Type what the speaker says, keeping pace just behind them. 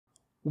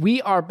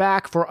We are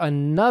back for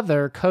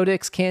another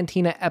Codex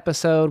Cantina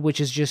episode, which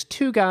is just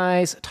two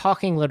guys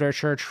talking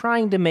literature,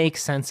 trying to make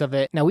sense of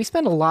it. Now, we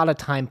spend a lot of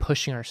time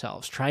pushing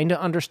ourselves, trying to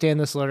understand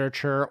this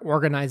literature,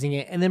 organizing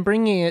it, and then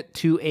bringing it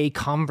to a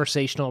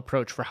conversational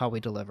approach for how we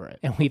deliver it.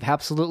 And we've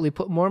absolutely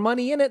put more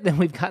money in it than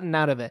we've gotten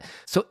out of it.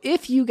 So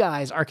if you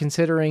guys are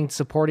considering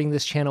supporting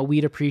this channel,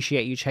 we'd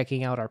appreciate you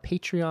checking out our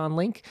Patreon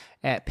link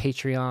at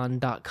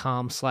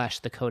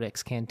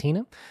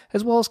patreon.com/thecodexcantina,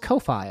 as well as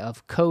Ko-Fi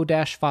of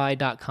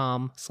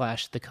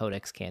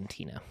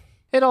ko-fi.com/thecodexcantina.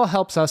 It all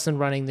helps us in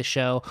running the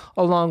show,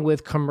 along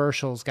with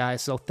commercials,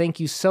 guys. So thank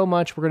you so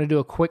much. We're going to do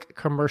a quick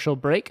commercial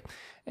break,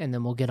 and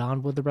then we'll get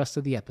on with the rest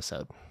of the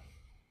episode.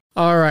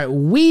 All right,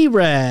 we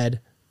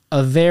read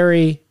A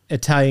Very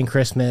Italian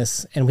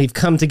Christmas, and we've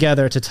come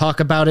together to talk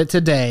about it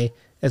today,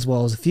 as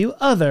well as a few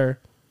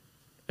other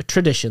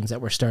traditions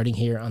that we're starting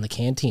here on the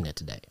Cantina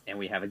today. And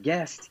we have a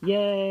guest.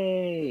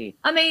 Yay!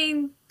 I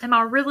mean, am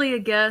I really a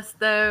guest,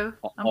 though?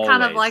 I'm Always.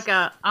 kind of like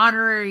a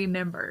honorary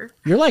member.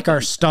 You're like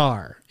our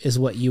star, is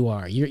what you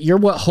are. You're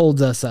what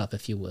holds us up,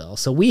 if you will.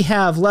 So we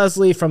have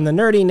Leslie from the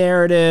Nerdy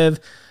Narrative.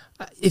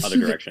 Other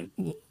direction.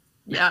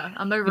 Yeah,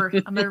 I'm over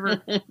here.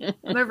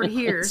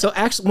 So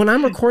actually, when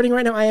I'm recording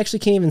right now, I actually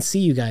can't even see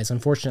you guys,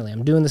 unfortunately.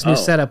 I'm doing this new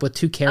setup with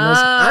two cameras.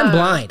 I'm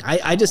blind.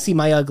 I just see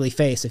my ugly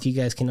face, if you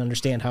guys can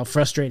understand how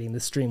frustrating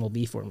this stream will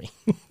be for me.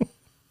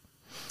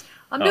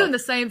 I'm doing the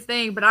same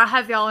thing, but I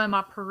have y'all in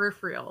my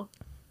peripheral.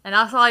 And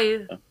I saw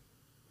you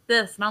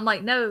this, and I'm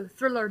like, no,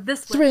 Thriller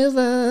this way.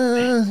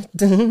 Thriller.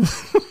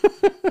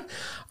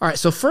 All right,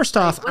 so first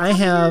off, I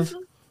have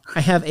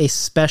a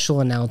special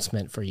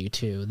announcement for you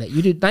two that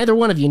neither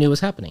one of you knew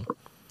was happening.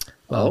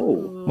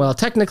 Well,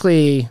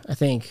 technically, I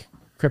think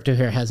Crypto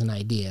here has an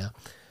idea.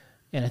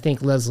 And I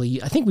think, Leslie,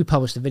 we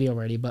published the video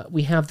already, but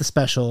we have the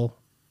special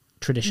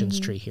traditions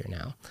tree here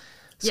now.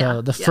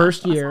 So the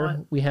first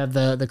year, we have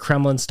the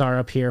Kremlin star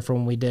up here from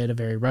when we did A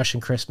Very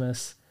Russian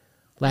Christmas.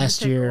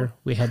 Last year,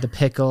 we had the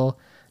pickle.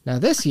 Now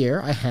this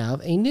year, I have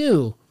a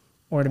new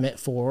ornament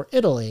for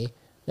Italy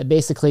that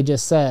basically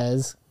just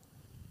says...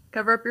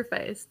 Cover up your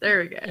face. There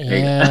we go.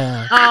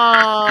 Yeah.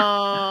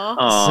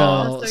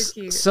 Aww. So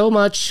cute. So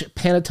much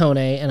panettone,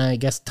 and I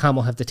guess Tom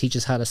will have to teach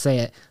us how to say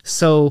it.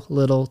 So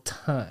little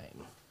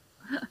time.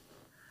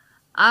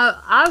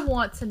 I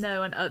want to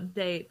know an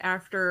update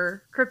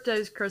after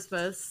Crypto's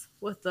Christmas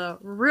with the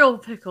real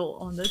pickle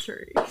on the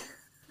tree.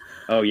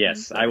 Oh,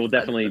 yes. I will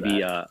definitely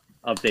be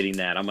updating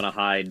that. I'm going to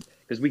hide,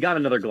 because we got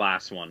another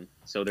glass one.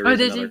 So there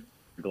is another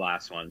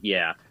glass one.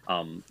 Yeah.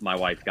 My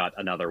wife got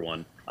another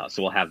one,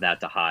 so we'll have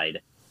that to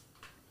hide.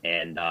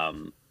 And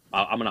I'm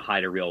going to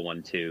hide a real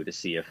one, too, to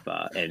see if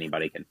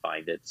anybody can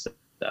find it. So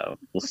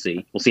we'll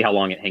see. We'll see how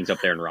long it hangs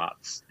up there and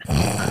rots.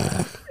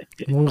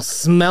 We'll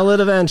smell it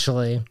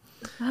eventually.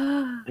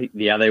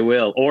 Yeah, they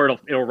will. Or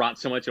it'll rot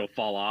so much it'll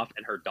fall off,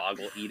 and her dog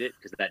will eat it,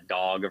 because that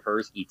dog of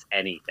hers eats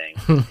anything.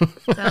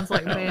 Sounds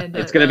like man.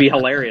 It's going to be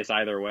hilarious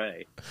either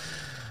way.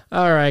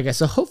 All right, guys.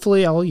 So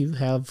hopefully all you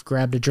have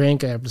grabbed a drink,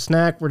 grabbed a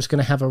snack. We're just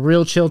going to have a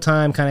real chill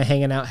time, kind of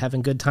hanging out,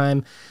 having a good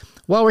time.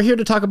 While we're here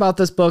to talk about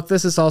this book,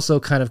 this is also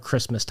kind of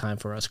Christmas time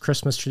for us.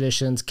 Christmas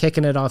traditions,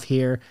 kicking it off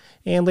here.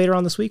 And later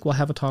on this week, we'll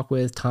have a talk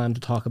with Tom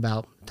to talk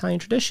about Italian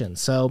traditions.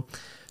 So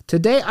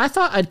today, I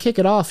thought I'd kick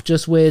it off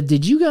just with,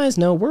 did you guys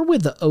know we're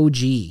with the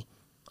OG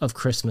of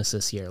Christmas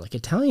this year? Like,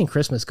 Italian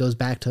Christmas goes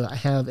back to, I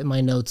have in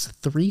my notes,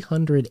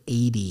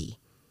 380.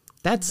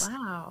 That's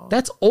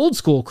old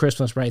school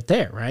Christmas right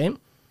there, right?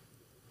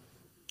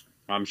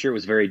 I'm sure it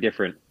was very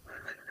different.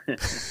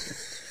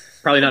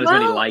 Probably not as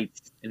many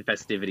lights and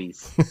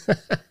festivities.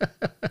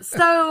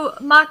 So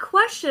my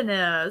question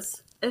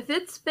is, if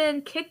it's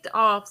been kicked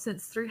off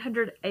since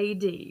 300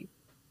 AD,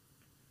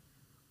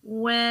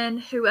 when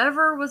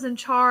whoever was in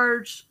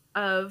charge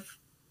of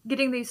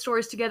getting these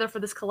stories together for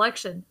this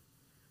collection,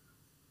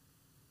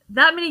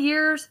 that many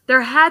years,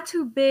 there had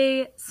to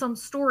be some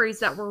stories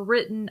that were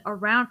written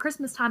around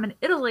Christmas time in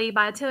Italy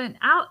by Italian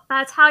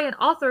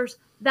authors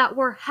that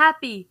were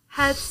happy,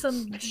 had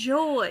some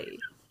joy.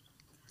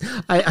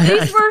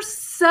 These were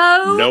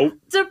so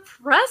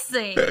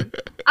depressing.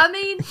 I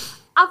mean,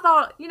 I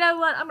thought, you know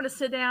what? I'm going to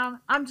sit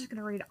down. I'm just going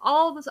to read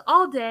all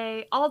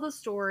day, all the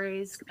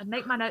stories, and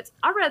make my notes.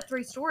 I read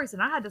 3 stories,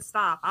 and I had to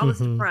stop. I was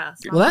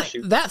depressed. Well,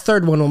 that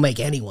third one will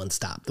make anyone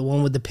stop. The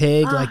one with the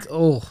pig,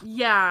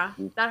 Yeah,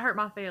 that hurt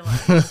my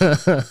feelings.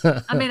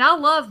 I mean, I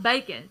love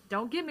bacon.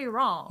 Don't get me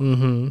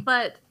wrong.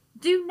 But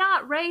do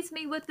not raise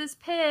me with this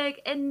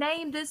pig and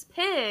name this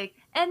pig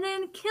and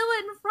then kill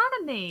it in front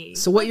of me.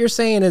 So what you're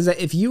saying is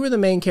that if you were the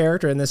main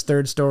character in this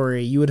third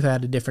story, you would have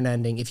had a different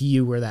ending if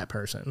you were that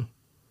person.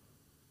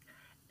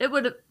 It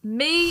would have,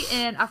 me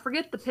and, I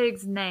forget the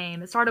pig's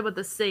name. It started with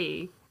a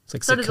C. It's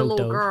like so did the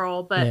little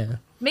girl. But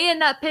me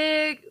and that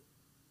pig,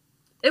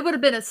 it would have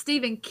been a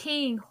Stephen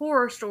King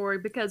horror story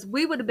because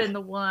we would have been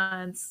the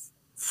ones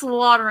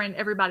slaughtering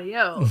everybody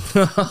else.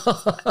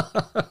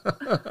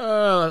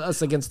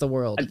 Us against the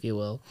world, if you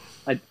will.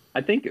 I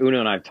think Uno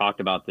and I have talked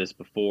about this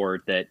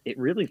before, that it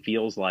really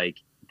feels like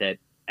that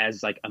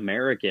as like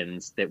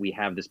Americans, that we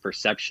have this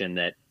perception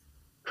that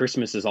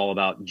Christmas is all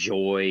about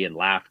joy and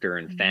laughter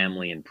and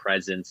family and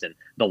presents and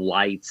the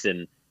lights,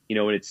 and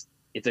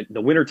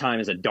the winter time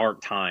is a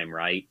dark time,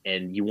 right?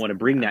 And you want to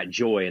bring that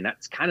joy, and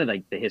that's kind of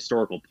like the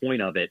historical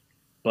point of it.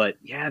 But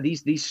yeah,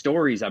 these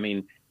stories, I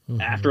mean,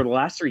 after the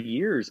last 3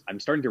 years, I'm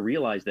starting to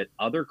realize that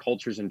other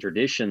cultures and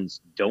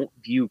traditions don't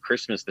view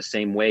Christmas the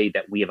same way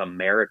that we have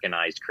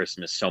Americanized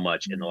Christmas so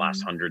much in the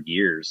last 100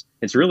 years.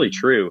 It's really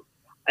true.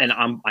 And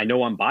I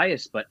know I'm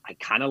biased, but I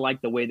kind of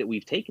like the way that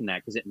we've taken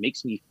that, because it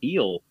makes me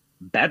feel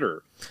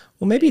better.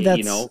 Well, maybe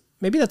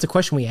that's a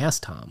question we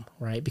asked Tom,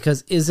 right?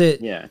 Because is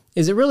it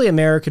really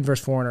American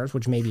versus foreigners,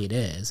 which maybe it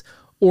is,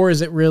 or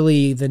is it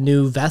really the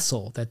New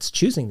Vessel that's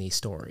choosing these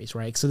stories,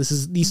 right? So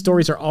these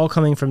stories are all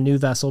coming from New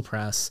Vessel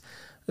Press.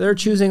 They're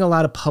choosing a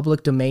lot of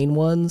public domain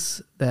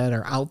ones that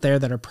are out there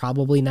that are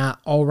probably not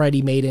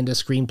already made into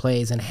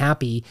screenplays, and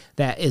happy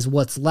that is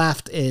what's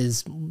left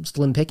is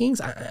slim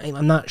pickings.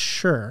 I'm not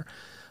sure.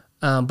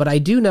 But I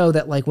do know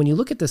that, like, when you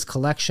look at this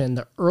collection,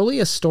 the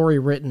earliest story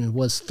written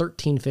was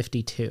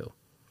 1352.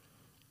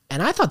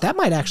 And I thought that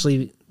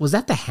was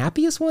that the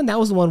happiest one? That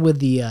was the one with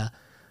the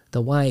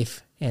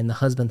wife and the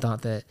husband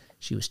thought that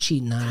she was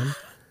cheating on him.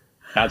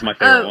 That's my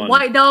favorite one.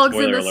 White dogs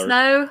in the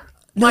snow.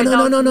 No.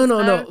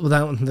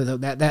 Well,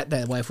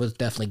 that wife was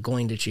definitely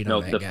going to cheat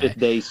on that guy. Fifth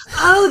day.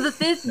 Oh, the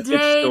fifth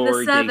day,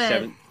 the seventh. Day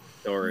 7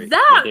 story.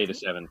 Day to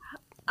 7.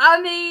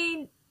 I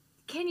mean,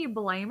 can you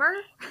blame her?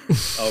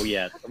 Oh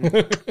yeah,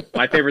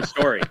 my favorite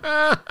story.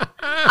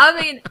 I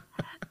mean,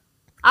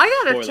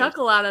 I got a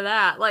chuckle out of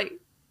that. Like,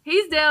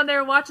 he's down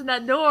there watching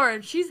that door,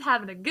 and she's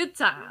having a good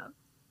time.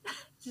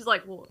 She's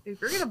like, well,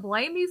 if you're gonna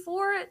blame me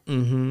for it,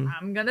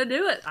 I'm gonna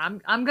do it. I'm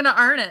gonna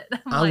earn it.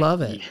 I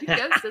love it. You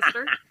go,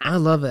 sister. I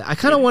love it. I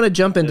kind of want to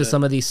jump into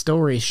some of these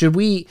stories. Should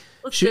we?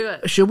 Do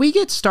it. Should we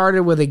get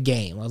started with a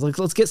game?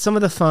 Let's get some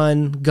of the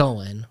fun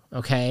going.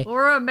 Okay.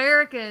 We're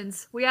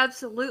Americans. We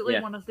absolutely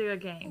want to do a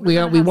game. We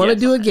want to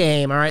do a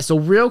game. All right. So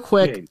real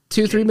quick,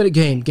 2-3 minute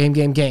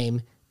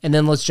game. And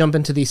then let's jump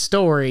into these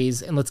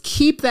stories, and let's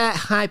keep that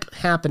hype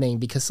happening,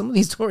 because some of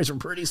these stories are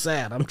pretty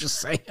sad. I'm just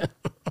saying.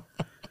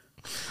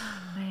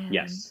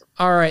 Yes.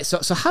 All right.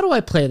 So how do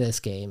I play this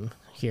game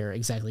here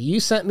exactly? You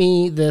sent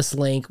me this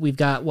link. We've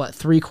got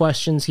 3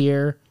 questions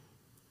here.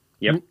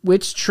 Yep.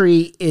 Which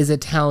tree is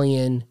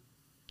Italian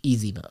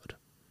easy mode?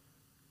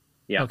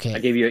 Yeah. Okay. I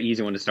gave you an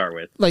easy one to start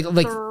with. Like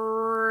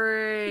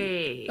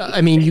 3. I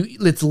mean,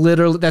 that's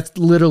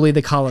literally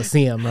the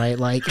Colosseum, right?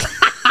 Like,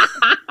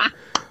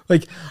 I'm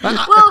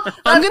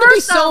gonna be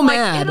so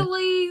mad.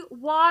 Italy,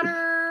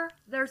 water.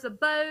 There's a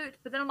boat,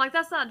 but then I'm like,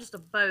 that's not just a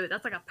boat.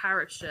 That's like a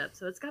pirate ship.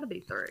 So it's got to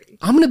be 3.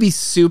 I'm going to be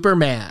super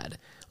mad.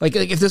 Like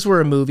if this were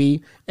a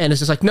movie and it's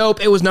just like,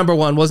 nope, it was number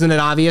 1. Wasn't it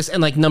obvious?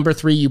 And like number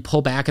 3, you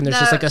pull back and there's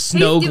just like a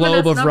snow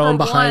globe of Rome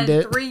behind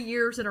it. 3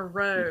 years in a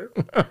row.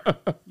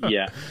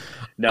 Yeah.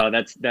 No,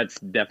 that's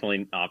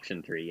definitely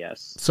option 3.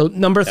 Yes. So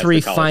number 3,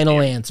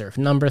 final answer.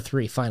 Number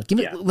 3, final.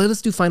 Let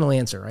us do final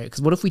answer, right?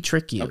 Because what if we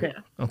trick you?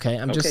 Okay.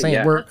 I'm just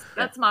saying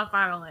that's my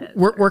final answer.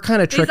 We're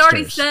kind of tricksters. He's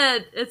already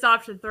said it's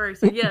option 3,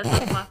 so yes,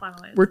 that's my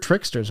final answer. We're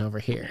tricksters over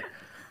here.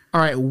 All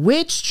right,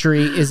 which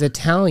tree is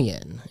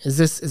Italian? Is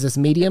this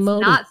medium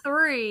mode? Not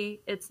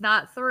 3. It's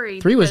not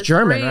 3. 3 was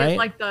German, 3 right? Is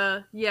like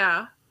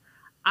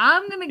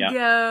I'm gonna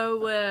go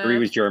with 3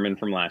 was German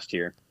from last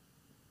year.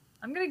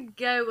 I'm gonna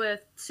go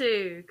with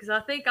 2 because I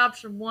think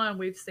option 1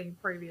 we've seen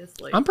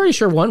previously. I'm pretty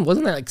sure 1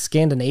 wasn't that like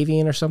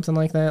Scandinavian or something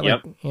like that.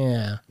 Yep. Like,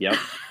 yeah. Yep.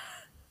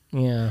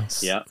 Yeah.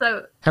 Yeah.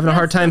 So having a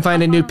hard time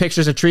finding new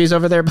pictures of trees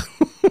over there.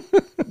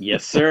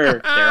 Yes, sir.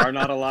 There are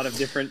not a lot of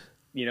different,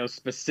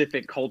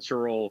 specific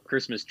cultural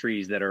Christmas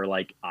trees that are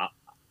like,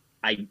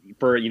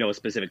 for a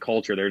specific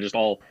culture. They're just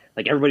all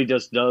like, everybody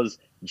just does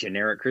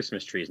generic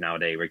Christmas trees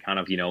nowadays. We're kind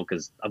of,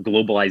 because of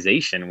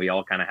globalization, we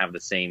all kind of have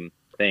the same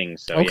thing.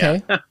 So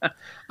okay. Yeah.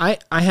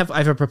 I have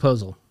a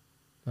proposal.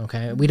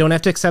 Okay, we don't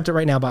have to accept it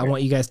right now, but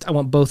I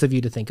want both of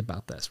you to think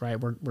about this. Right,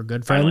 we're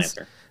good friends.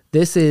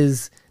 This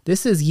is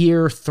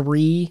year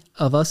 3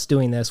 of us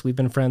doing this. We've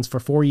been friends for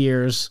 4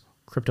 years.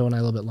 Crypto and I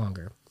a little bit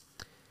longer.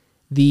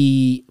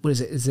 What is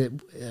it? Is it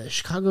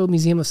Chicago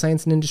Museum of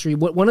Science and Industry?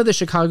 One of the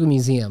Chicago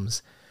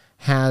museums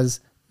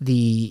has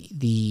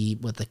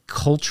the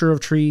culture of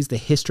trees, the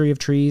history of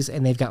trees,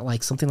 and they've got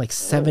like something like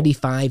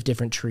 75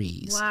 different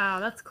trees. Wow,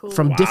 that's cool.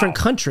 From different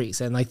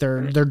countries, and like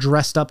they're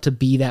dressed up to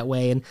be that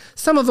way. And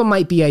some of them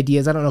might be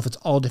ideas. I don't know if it's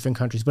all different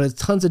countries, but it's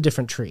tons of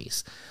different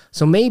trees.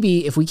 So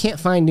maybe if we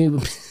can't find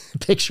new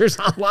pictures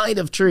online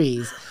of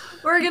trees,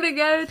 we're gonna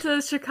go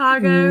to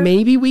Chicago.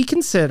 Maybe we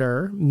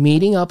consider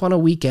meeting up on a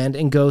weekend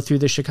and go through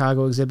the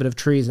Chicago exhibit of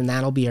trees, and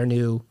that'll be our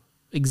new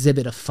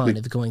exhibit of fun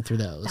of going through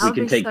those. We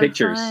can take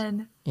pictures.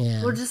 Fun.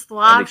 Yeah, we'll just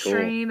live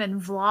stream and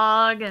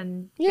vlog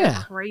and go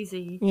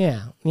crazy.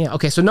 Yeah.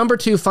 Okay, so number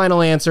 2,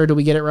 final answer. Do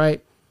we get it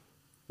right?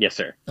 Yes,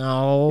 sir.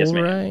 All yes,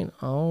 right.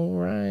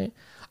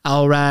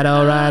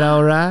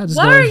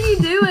 What are you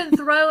doing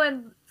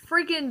throwing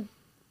freaking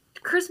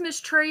Christmas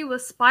tree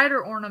with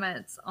spider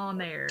ornaments on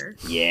there?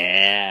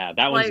 Yeah,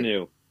 that one's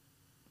new.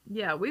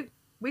 Yeah,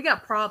 We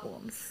got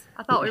problems.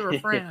 I thought we were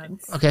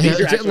friends. Okay, These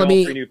are actually let all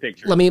me 3 new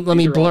pictures. let me These are all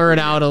blur 3 it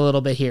new. out a little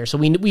bit here. So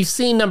we've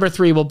seen number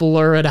 3. We'll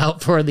blur it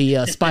out for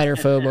the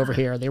spider-phobe over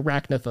here, the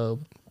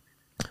arachnophobe.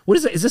 What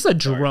is it? Is this a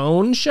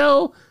drone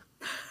show?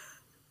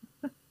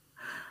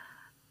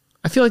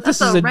 I feel like That's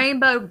this is a a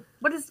rainbow.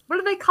 What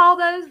do they call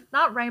those?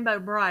 Not rainbow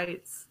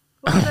brights.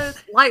 What are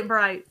those? Light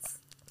brights.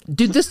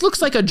 dude. This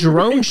looks like a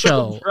drone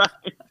show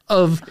Right.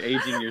 of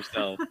Aging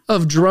yourself.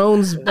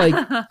 drones. Like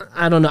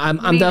I don't know. I'm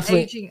You mean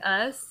definitely. aging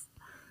us.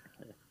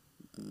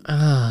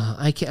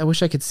 I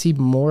wish I could see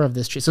more of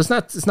this tree. So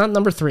it's not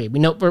number 3. We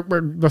know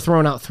we're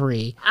throwing out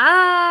 3.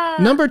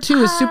 Number 2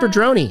 is Super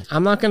Droney.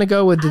 I'm not gonna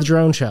go with the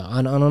drone show.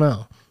 I don't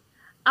know.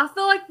 I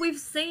feel like we've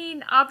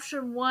seen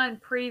option 1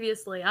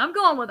 previously. I'm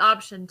going with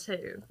option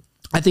 2.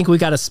 I think we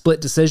got a split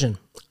decision.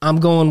 I'm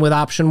going with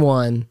option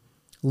 1.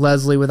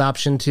 Leslie with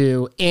option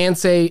 2.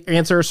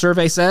 Answer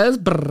survey says.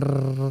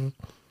 Brrr.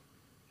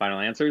 Final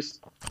answers.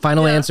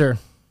 Final Yeah. answer.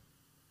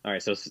 All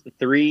right, so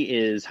 3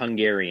 is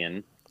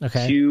Hungarian.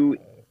 Okay. 2,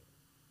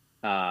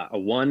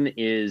 1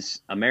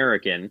 is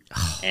American,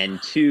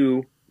 and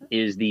 2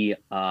 is the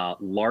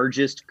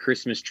largest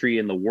Christmas tree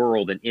in the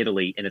world in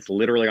Italy, and it's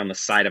literally on the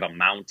side of a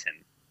mountain.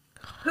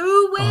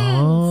 Who wins?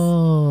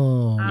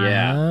 Oh.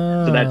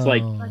 Yeah. So that's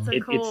like That's so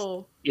it-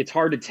 cool. it's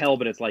hard to tell,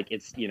 but it's like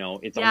it's on Yeah,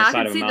 the I side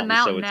can of a see mountain. the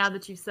mountain so now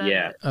that you said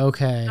yeah. it.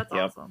 Okay. That's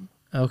Yep. awesome.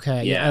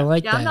 Okay. Yeah, Yeah. I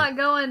like Yeah, that. I'm not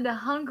going to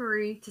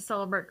Hungary to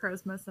celebrate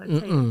Christmas. I tell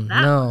you Mm-mm,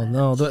 that no,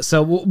 much. no.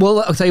 So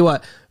I'll tell you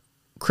what.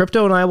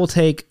 Crypto and I will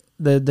take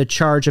the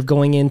charge of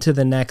going into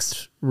the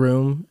next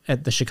room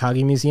at the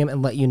Chicago Museum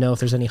and let you know if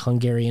there's any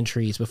Hungarian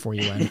trees before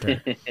you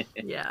enter.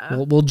 Yeah.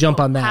 we'll jump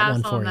on that Pass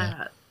one for you.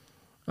 that.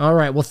 All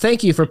right. Well,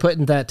 thank you for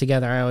putting that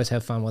together. I always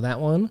have fun with that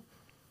one.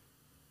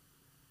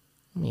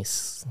 Let me.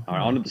 All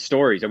right, on to the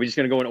stories. Are we just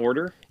going to go in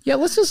order? Yeah,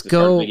 let's just To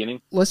start at the go.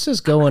 beginning? Let's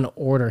just go in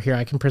order here.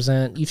 I can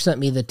present. You've sent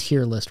me the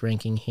tier list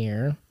ranking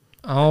here.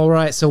 All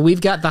right, so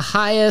we've got the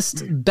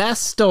highest,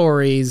 best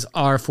stories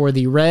are for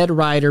the Red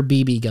Ryder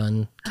BB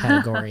gun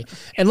category,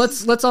 and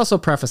let's also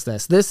preface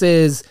this. This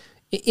is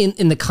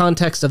in the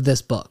context of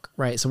this book,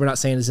 right? So we're not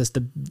saying is this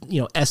the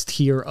S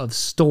tier of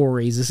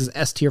stories. This is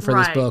S tier for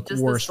this Right, book, just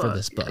this worse for book.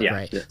 this book, Yeah.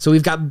 right? So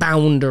we've got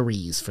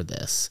boundaries for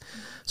this.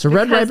 So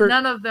Red Because Ryder.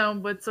 none of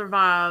them would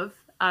survive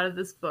out of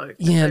this book.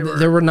 if Yeah, they were-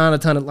 there were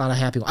not a lot of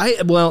happy ones.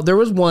 Well, there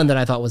was one that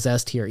I thought was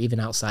S tier even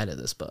outside of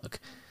this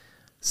book.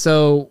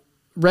 So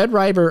Red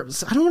Ryder,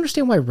 I don't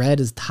understand why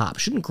red is top.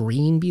 Shouldn't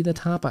green be the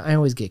top? I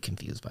always get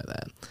confused by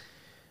that.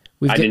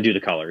 I didn't do the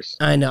colors.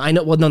 I know.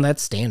 Well, no,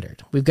 that's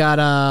standard. We've got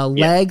a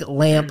leg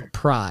lamp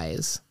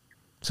prize.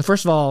 So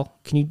first of all,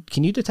 can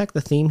you detect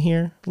the theme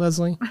here,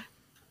 Leslie?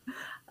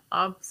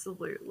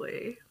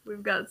 Absolutely.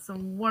 We've got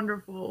some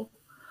wonderful,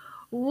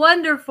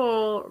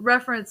 wonderful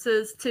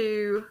references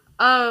to,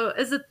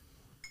 is it?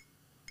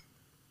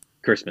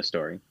 Christmas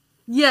Story.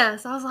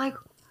 Yes. I was like,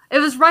 it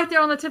was right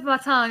there on the tip of my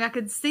tongue. I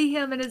could see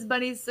him in his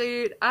bunny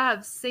suit. I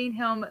have seen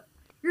him.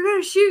 You're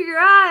going to shoot your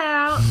eye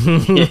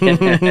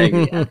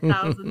out.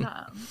 1,000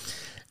 times.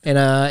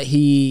 And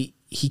he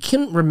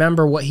couldn't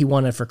remember what he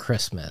wanted for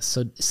Christmas.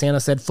 So Santa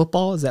said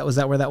football. Was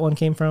that where that one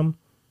came from?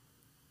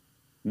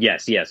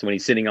 Yes. When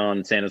he's sitting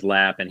on Santa's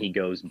lap and he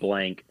goes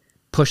blank,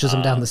 Pushes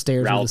him down the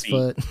stairs Ralphie.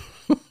 with his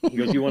foot. he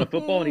goes, "You want a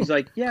football?" And he's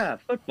like, "Yeah,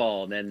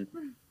 football." And then,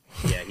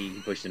 yeah, he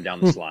pushed him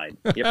down the slide.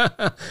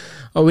 Yep.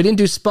 Oh, we didn't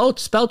do spell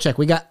check.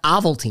 We got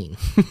Ovaltine.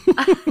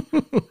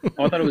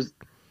 Oh, I thought it was.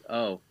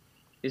 Oh,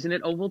 isn't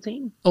it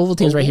Ovaltine?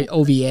 Ovaltine's right here.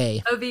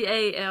 OVA.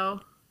 OVAL.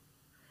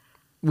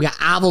 We got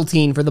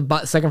Ovaltine for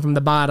the second from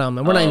the bottom,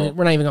 and we're not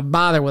even gonna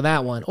bother with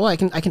that one. Oh, I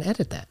can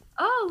edit that.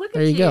 Oh, look at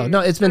There you go. No,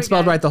 it's been Very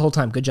spelled good. right the whole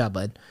time. Good job,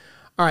 bud.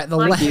 All right,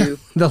 Thank you.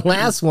 the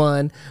last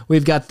one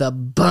we've got the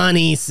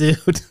bunny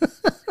suit.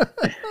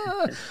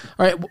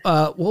 All right,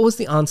 what was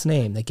the aunt's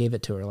name that gave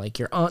it to her? Like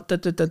your aunt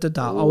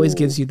always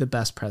gives you the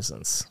best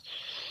presents.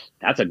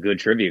 That's a good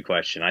trivia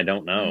question. I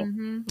don't know.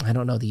 Mm-hmm. I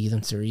don't know the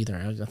answer either.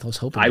 I was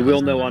hoping. I it will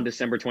was. know on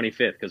December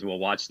 25th because we'll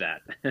watch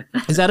that.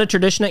 Is that a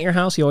tradition at your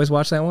house? You always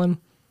watch that one?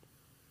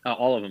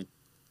 All of them.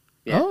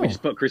 Yeah, Oh. we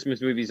just put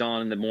Christmas movies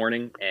on in the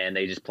morning, and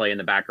they just play in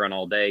the background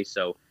all day.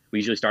 So we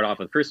usually start off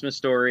with Christmas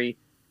Story,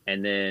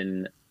 and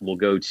then we'll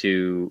go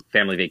to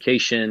Family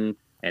Vacation,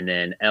 and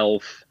then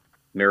Elf,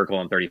 Miracle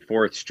on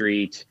 34th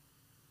Street,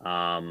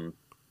 and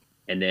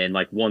then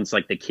once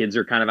the kids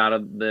are kind of out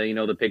of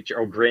the picture,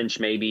 or Grinch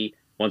maybe.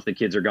 Once the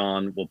kids are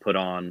gone, we'll put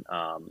on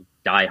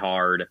Die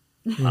Hard,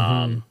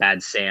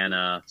 Bad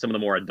Santa, some of the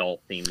more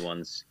adult themed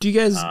ones. Do you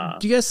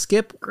guys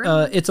skip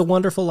Gremlins. It's a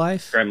Wonderful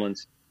Life?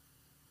 Gremlins.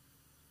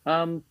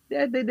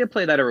 Yeah, they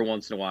play that every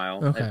once in a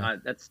while. Okay.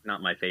 That's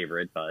not my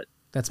favorite, but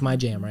That's my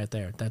jam right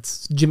there.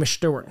 That's Jimmy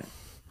Stewart.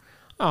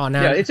 Oh,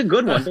 now yeah, it's a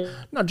good one.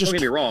 no, just Don't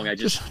get me wrong. I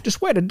just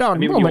just wait a darn I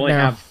mean, moment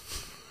now.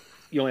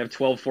 you only have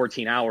 12,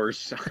 14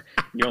 hours.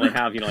 You only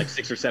have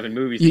 6 or 7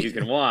 movies that you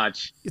can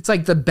watch. It's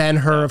like the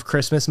Ben-Hur of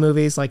Christmas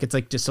movies. Like it's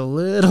just a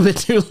little bit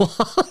too long.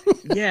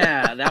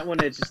 Yeah, that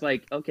one it's just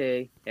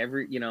okay,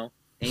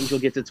 Angel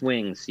gets its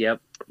wings.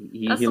 Yep. That's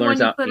he the learns one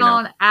you out. put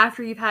on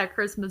after you've had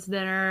Christmas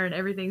dinner and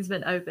everything's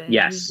been open.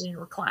 Yes. You've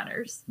been in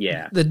recliners.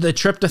 Yeah. The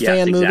tryptophan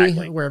Yes, exactly.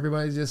 movie where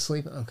everybody's just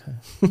sleeping. Okay.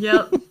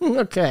 Yep.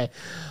 Okay.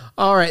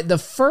 All right. The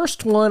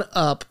first one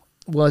up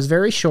was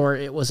very short.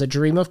 It was A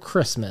Dream of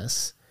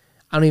Christmas.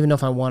 I don't even know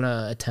if I want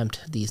to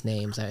attempt these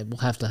names. I will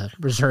have to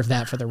reserve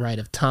that for the right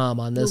of Tom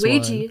on this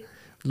Luigi.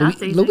 one.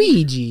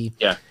 Luigi.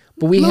 Yeah.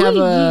 But we have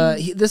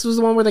this was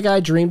the one where the guy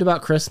dreamed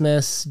about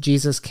Christmas.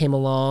 Jesus came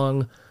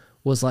along,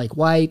 was like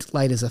white,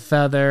 light as a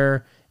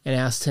feather, and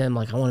asked him,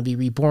 like, I want to be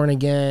reborn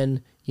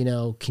again. You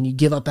know, can you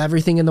give up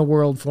everything in the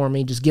world for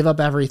me? Just give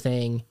up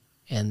everything,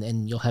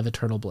 and you'll have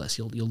eternal bliss.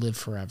 You'll live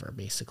forever,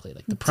 basically.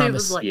 Like the promise. Dude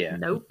was like, Yeah.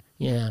 nope.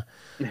 Yeah.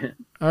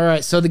 All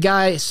right. So the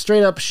guy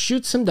straight up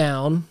shoots him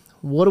down.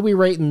 What do we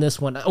rate in this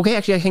one? Okay,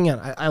 actually, hang on.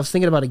 I was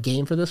thinking about a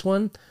game for this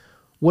one.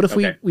 What if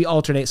we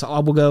alternate? So I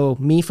will go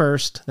me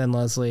first, then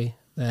Leslie,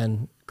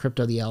 then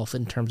Crypto the Elf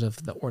in terms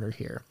of the order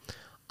here.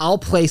 I'll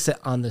place it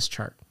on this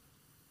chart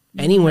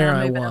anywhere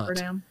I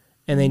want.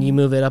 And then you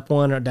move it up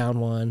one or down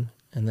one,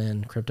 and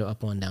then Crypto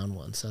up one, down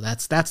one. So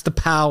that's the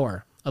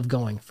power of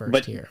going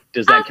first here.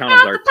 Does that count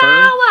as our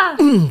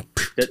turn?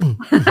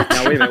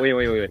 Now, wait a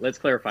minute. Let's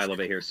clarify a little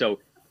bit here. So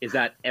is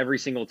that every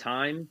single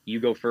time you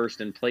go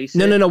first and place it?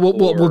 No.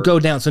 We'll go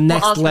down. So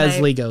next alternate.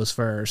 Leslie goes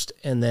first,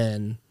 and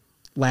then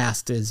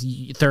last is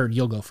third.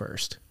 You'll go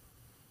first.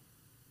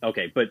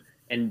 Okay,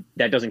 and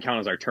that doesn't count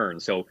as our turn.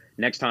 So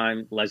next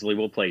time Leslie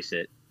will place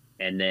it,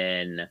 and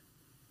then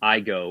I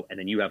go, and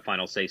then you have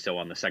final say so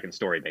on the second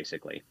story,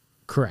 basically.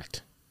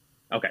 Correct.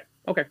 Okay,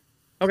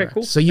 Correct.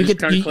 cool. So you get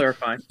to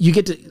clarify. You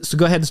get to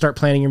go ahead and start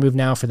planning your move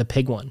now for the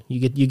pig one. You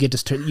get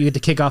to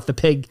kick off the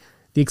pig,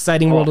 the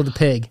exciting world of the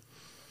pig.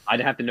 I'd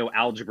have to know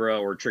algebra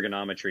or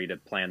trigonometry to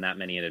plan that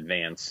many in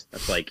advance.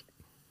 That's like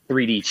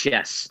 3D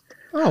chess.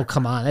 Oh,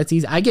 come on. That's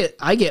easy. I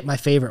get my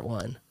favorite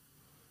one.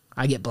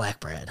 I get black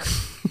bread.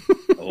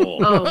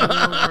 Oh.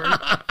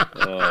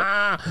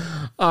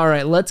 All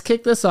right, let's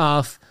kick this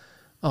off.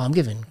 Oh, I'm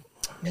giving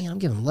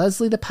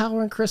Leslie the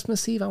power on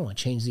Christmas Eve. I want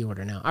to change the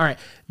order now. All right,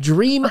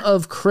 Dream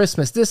of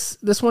Christmas.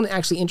 This one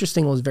actually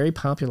interesting was very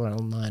popular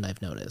online,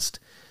 I've noticed.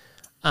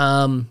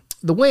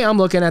 The way I'm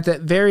looking at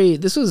that,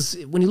 this was,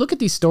 when you look at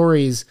these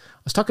stories,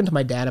 I was talking to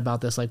my dad about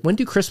this, like, when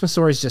do Christmas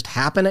stories just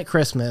happen at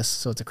Christmas,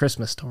 so it's a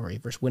Christmas story,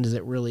 versus when does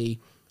it really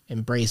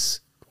embrace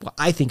what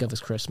I think of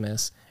as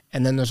Christmas?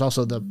 And then there's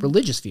also the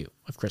religious view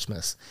of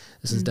Christmas.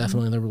 This is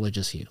definitely the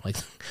religious view. Like,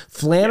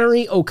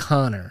 Flannery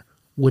O'Connor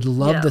would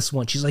love this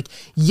one. She's like,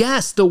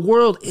 yes, the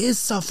world is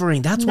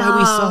suffering. That's why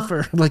we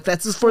suffer. Like,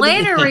 that's just for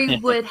Flannery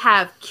would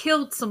have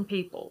killed some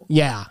people.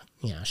 Yeah,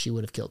 she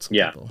would have killed some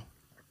people.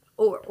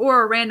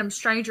 Or a random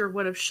stranger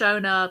would have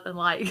shown up and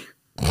like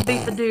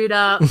beat the dude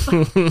up.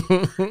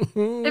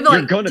 They'd be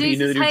like,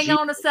 Jesus, hang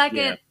on a second.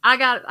 Yeah.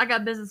 I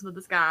got business with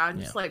this guy. I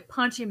just like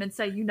punch him and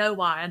say, you know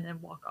why, and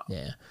then walk off.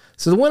 Yeah.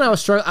 So the one I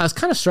was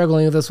kind of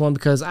struggling with this one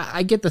because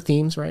I get the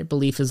themes, right?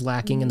 Belief is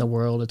lacking in the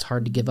world. It's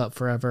hard to give up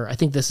forever. I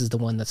think this is the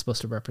one that's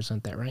supposed to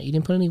represent that, right? You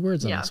didn't put any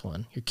words on this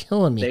one. You're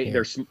killing me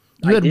here.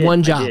 You had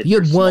one job.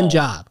 You had one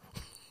job.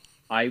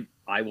 I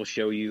will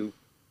show you.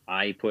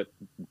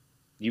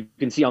 You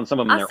can see on some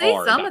of them there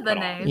are some of the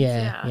names.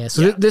 Yeah.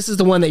 So this is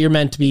the one that you're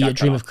meant to be a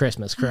Dream of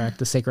Christmas, correct?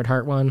 The Sacred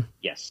Heart one?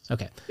 Yes.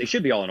 Okay. They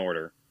should be all in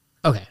order.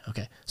 Okay.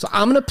 So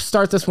I'm going to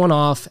start this one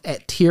off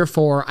at tier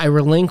 4. I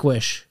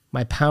relinquish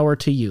my power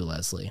to you,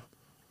 Leslie.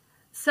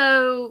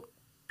 So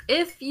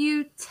if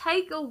you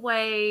take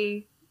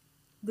away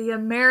the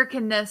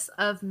Americanness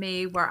of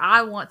me, where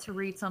I want to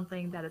read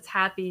something that is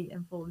happy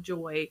and full of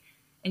joy,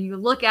 and you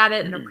look at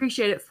it and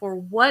appreciate it for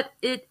what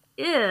it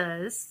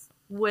is,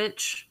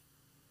 which...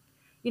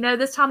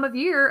 this time of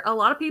year, a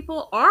lot of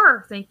people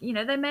are thinking,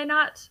 they may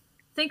not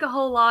think a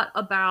whole lot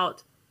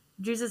about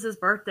Jesus's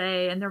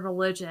birthday and their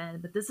religion,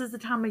 but this is the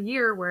time of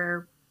year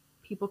where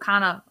people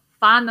kind of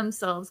find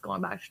themselves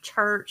going back to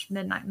church,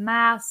 midnight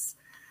mass,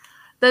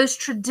 those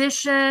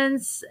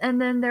traditions.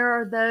 And then there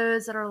are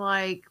those that are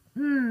like,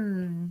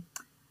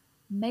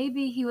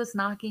 maybe he was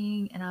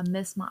knocking and I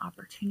missed my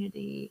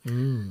opportunity.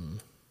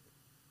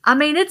 I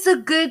mean, it's a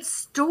good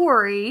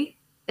story.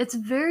 It's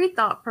very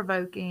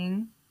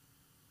thought-provoking.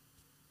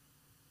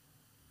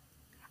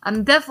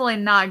 I'm definitely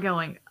not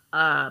going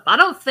up. I'm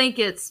going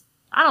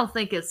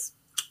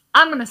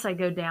to say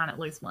go down at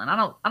least one. I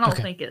don't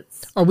think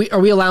it's. Are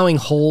we allowing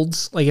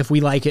holds? Like, if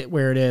we like it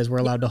where it is, we're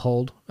allowed to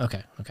hold?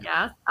 Okay.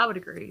 Yeah, I would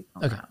agree.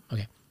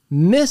 Okay.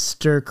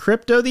 Mr.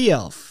 Crypto the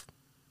Elf.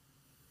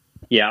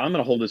 Yeah, I'm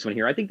going to hold this one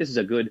here. I think this is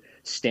a good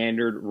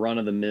standard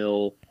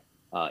run-of-the-mill,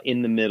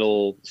 in the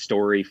middle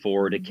story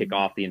to kick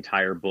off the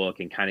entire book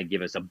and kind of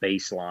give us a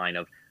baseline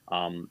of,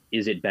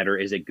 is it better?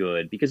 Is it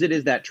good? Because it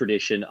is that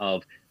tradition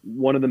of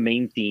one of the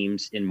main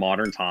themes in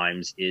modern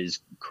times is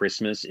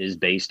Christmas is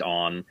based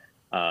on,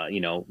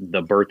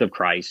 the birth of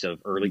Christ, of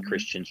early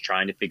Christians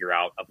trying to figure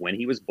out of when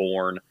he was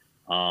born.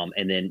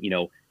 And then,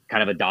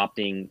 kind of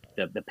adopting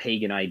the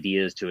pagan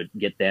ideas to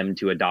get them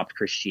to adopt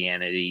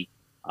Christianity.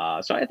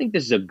 So I think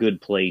this is a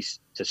good place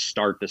to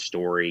start the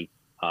story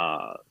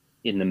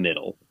in the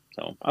middle.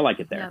 So I like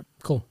it there. Yeah.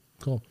 Cool.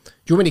 Do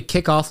you want me to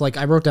kick off? Like,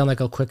 I wrote down like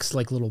a quick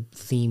like little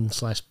theme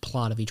 /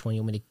 plot of each one.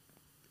 You want me to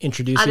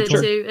introduce I each did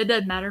one? too. It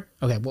doesn't matter.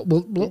 Okay.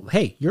 Well,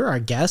 hey, you're our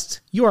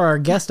guest. You are our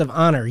guest of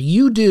honor.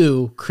 You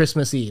do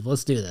Christmas Eve.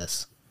 Let's do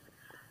this.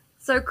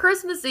 So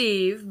Christmas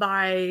Eve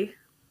by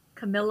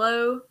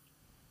Camillo.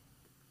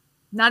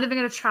 Not even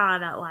going to try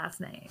that last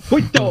name.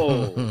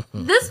 Puito!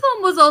 This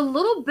one was a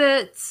little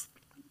bit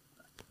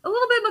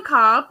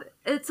macabre.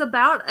 It's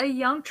about a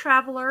young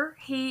traveler.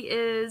 He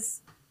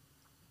is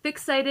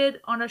fixated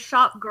on a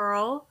shop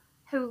girl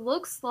who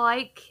looks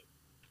like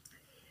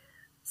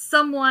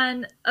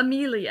someone,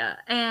 Amelia,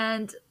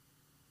 and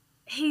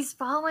he's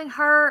following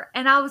her.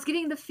 And I was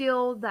getting the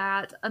feel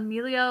that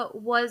Amelia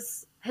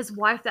was his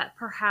wife that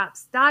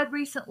perhaps died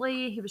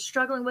recently. He was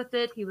struggling with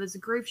it. He was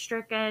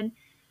grief-stricken.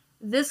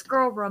 This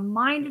girl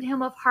reminded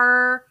him of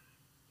her.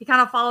 He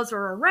kind of follows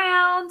her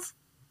around.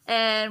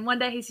 And one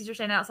day he sees her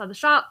standing outside the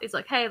shop. He's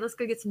like, hey, let's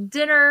go get some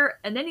dinner.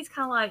 And then he's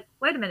kind of like,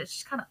 wait a minute,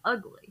 she's kind of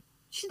ugly.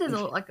 She doesn't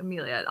look like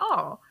Amelia at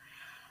all.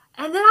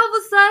 And then all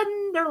of a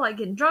sudden, they're like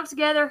getting drunk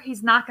together.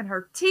 He's knocking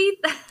her teeth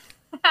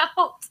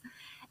out.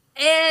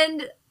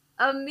 And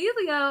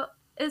Amelia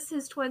is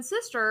his twin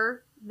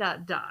sister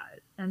that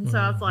died. And so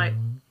I was like,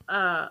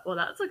 well,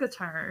 that took a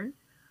turn.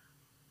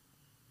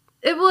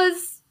 It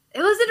was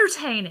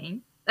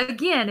entertaining.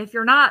 Again, if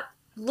you're not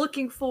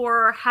looking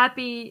for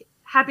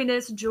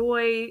happiness,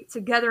 joy,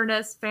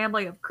 togetherness,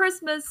 family of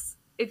Christmas,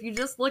 if you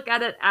just look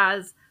at it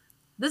as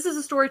this is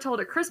a story told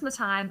at Christmas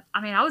time,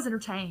 I mean, I was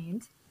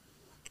entertained.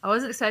 I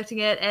wasn't expecting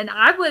it, and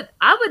I would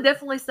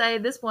definitely say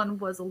this one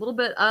was a little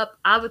bit up.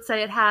 I would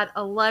say it had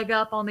a leg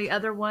up on the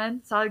other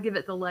one, so I'd give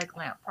it the leg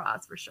lamp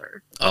prize for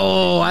sure.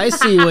 Oh, I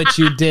see what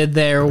you did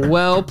there.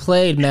 Well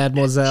played,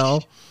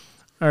 mademoiselle.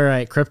 All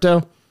right,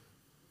 Crypto.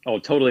 Oh,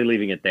 totally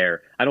leaving it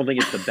there. I don't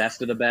think it's the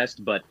best of the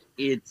best, but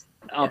it's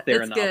up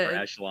there in the upper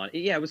echelon.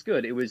 Yeah, it was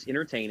good. It was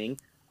entertaining.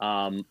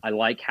 I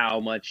like how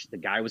much the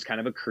guy was kind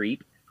of a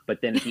creep,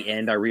 but then at the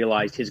end I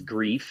realized his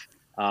grief.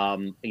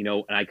 And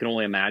I can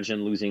only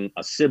imagine losing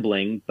a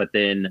sibling, but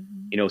then,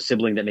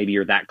 sibling that maybe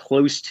you're that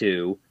close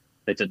to,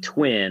 that's a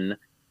twin.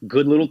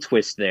 Good little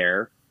twist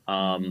there.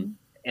 And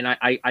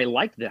I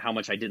liked how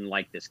much I didn't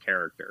like this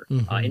character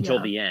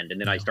until the end. And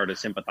then I started to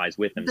sympathize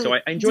with him. So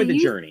I enjoyed the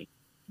journey.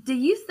 Do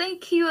you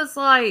think he was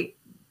like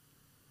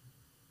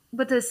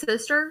with his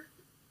sister?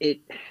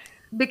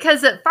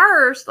 Because at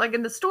first, like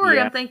in the story,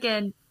 I'm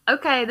thinking,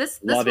 okay, this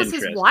was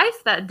his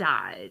wife that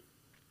died.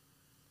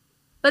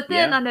 But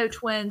then I know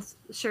twins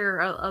share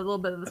a little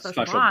bit of a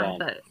special bond.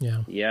 But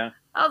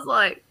I was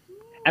like,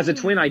 as a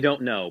twin, I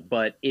don't know,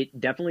 but it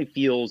definitely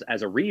feels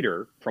as a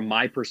reader, from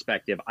my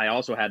perspective, I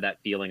also had that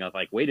feeling of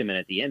like, wait a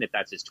minute, at the end, if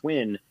that's his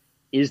twin,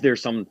 is there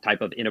some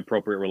type of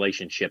inappropriate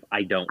relationship?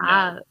 I don't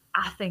know.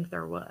 I think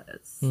there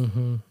was.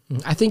 Mm-hmm.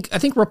 I think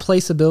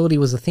replaceability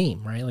was a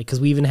theme, right? Like, because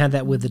we even had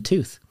that with the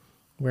tooth,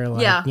 where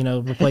like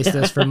replace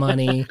this for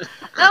money.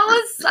 That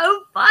was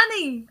so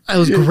funny. It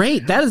was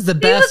great. That is the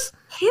best.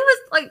 He was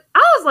like,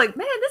 I was like,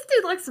 man, this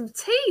dude likes some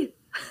teeth.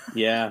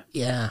 Yeah.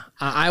 Yeah.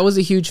 I was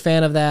a huge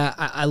fan of that.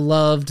 I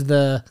loved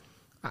the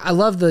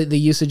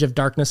usage of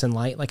darkness and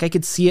light. Like I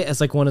could see it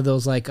as like one of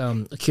those like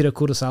Akira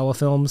Kurosawa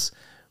films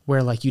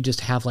where like you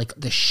just have like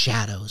the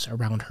shadows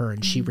around her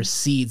and she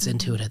recedes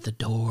into it at the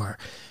door.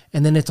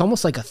 And then it's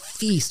almost like a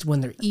feast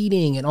when they're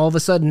eating and all of a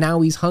sudden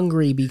now he's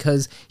hungry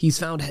because he's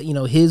found,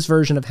 his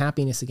version of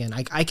happiness again.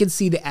 I could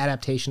see the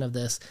adaptation of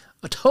this.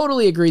 I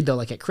totally agreed though.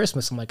 Like at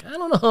Christmas, I'm like, I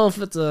don't know if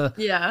it's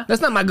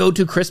that's not my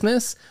go-to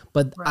Christmas,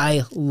 but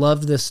I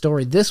loved this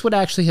story. This would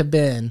actually have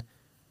been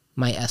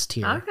my S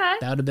tier. Okay.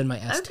 That would have been my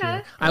S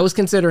tier. I was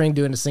considering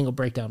doing a single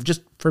breakdown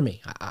just for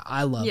me.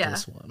 I love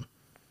this one.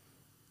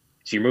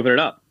 So you're moving it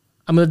up.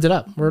 I moved it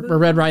up. We're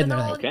red riding there.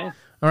 Okay.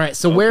 All right.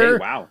 So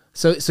wow.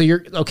 So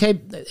you're okay.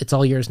 It's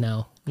all yours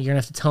now. You're gonna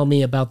have to tell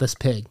me about this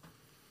pig.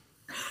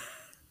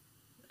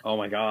 Oh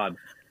my God.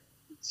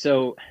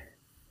 So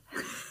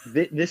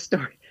this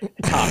story,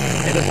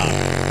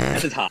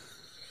 at the top,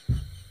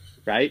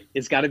 right?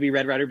 It's got to be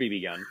Red Ryder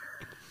BB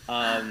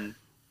gun.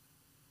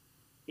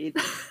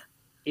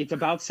 It's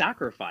about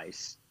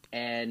sacrifice,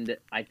 and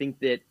I think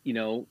that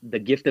the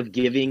gift of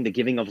giving, the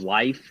giving of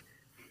life,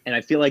 and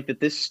I feel like that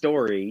this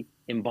story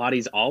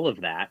embodies all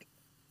of that.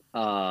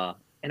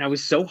 And I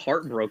was so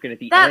heartbroken at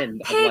the end.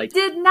 That pig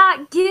did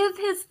not give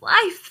his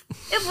life.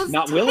 It was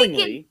not taken.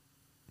 Willingly.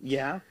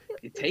 Yeah,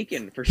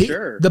 taken for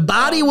sure. The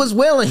body was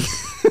willing.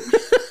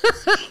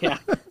 Yeah.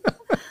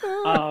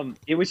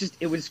 It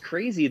was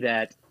crazy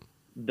that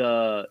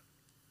the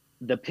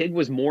pig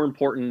was more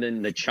important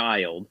than the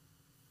child,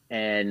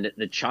 and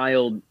the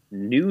child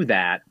knew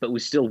that, but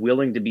was still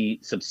willing to be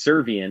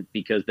subservient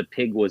because the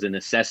pig was a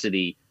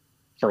necessity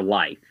for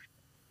life.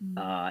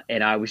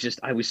 And I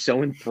was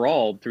so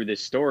enthralled through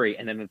this story.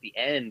 And then at the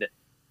end,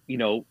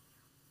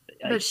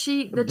 but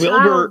the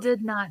child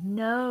did not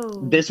know.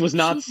 This was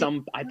not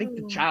I think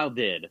the child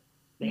did.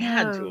 They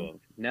had to have.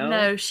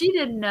 No, she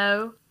didn't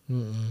know.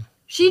 Mm-mm.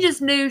 She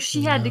just knew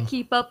she had to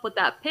keep up with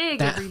that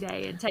pig every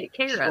day and take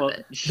care of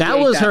it. That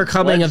was her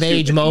coming of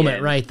age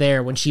moment right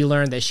there when she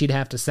learned that she'd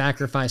have to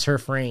sacrifice her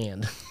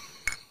friend.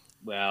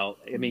 Well,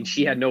 I mean,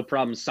 she had no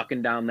problem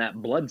sucking down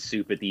that blood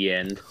soup at the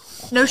end.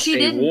 No, she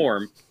didn't.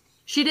 Warm.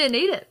 She didn't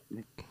eat it.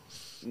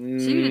 She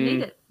didn't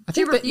eat it.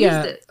 She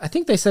refused it. I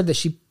think they said that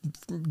she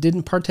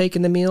didn't partake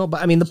in the meal,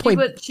 but I mean, the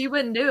point... She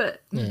wouldn't do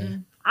it. Yeah.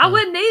 I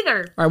wouldn't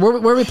either. All right,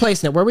 where are we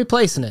placing it? Where are we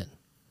placing it?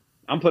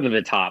 I'm putting it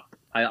at the top.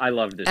 I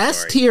love this S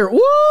story. tier. Woo!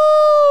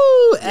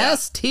 Yeah.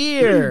 S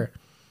tier.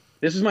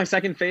 This is my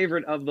second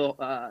favorite of the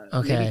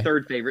maybe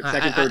third favorite,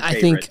 third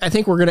favorite. I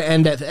think we're gonna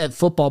end at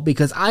football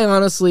because I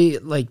honestly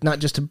not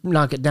just to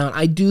knock it down.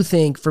 I do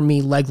think for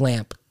me, Leg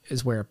Lamp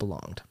is where it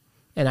belonged,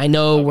 and I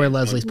know where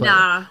Leslie's putting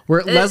it.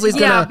 Where Leslie's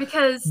gonna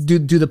because do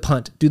the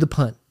punt. Do the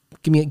punt.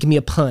 Give me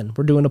a pun.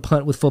 We're doing a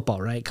punt with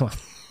football, right? Come on.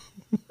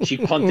 She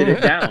punted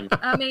it down.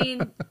 I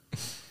mean.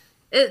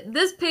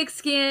 This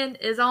pigskin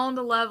is on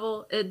the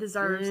level it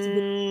deserves to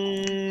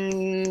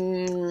be.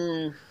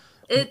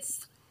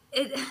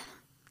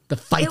 The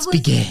fights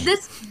begin.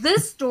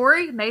 This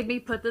story made me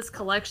put this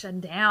collection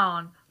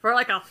down for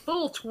like a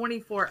full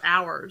 24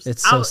 hours.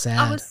 It's so sad.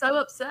 I was so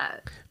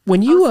upset.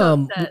 When you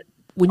for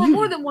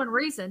more than one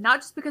reason, not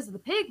just because of the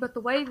pig, but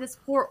the way this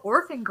poor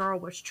orphan girl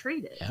was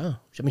treated. Yeah,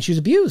 I mean she was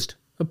abused.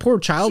 A poor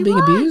child being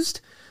abused.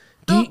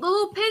 The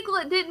little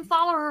piglet didn't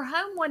follow her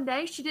home one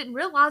day. She didn't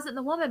realize it, and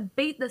the woman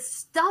beat the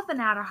stuffing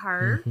out of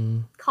her,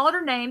 called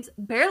her names,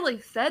 barely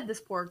fed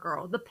this poor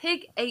girl. The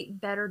pig ate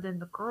better than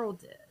the girl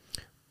did.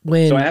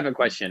 So I have a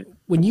question.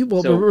 When you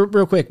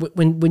real quick,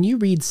 when you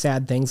read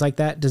sad things like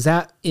that, does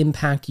that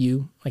impact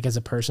you like as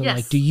a person? Yes,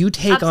 like, do you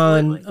take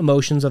on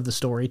emotions of the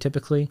story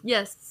typically?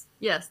 Yes.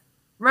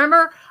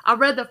 Remember, I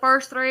read the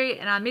first 3,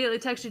 and I immediately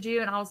texted you,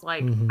 and I was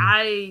like,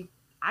 I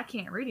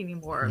can't read any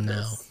more of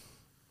this.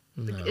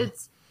 No.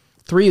 It's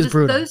 3 is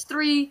brutal. Those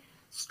 3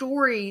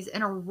 stories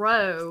in a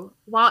row,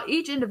 while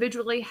each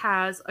individually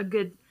has a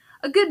good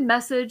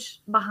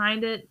message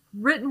behind it,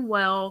 written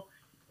well,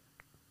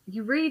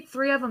 you read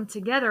 3 of them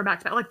together back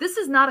to back. Like, this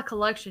is not a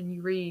collection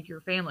you read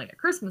your family at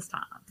Christmas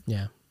time.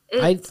 Yeah.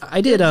 I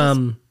did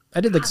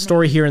like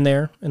story here and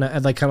there, and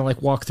I'd like kind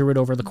of walk through it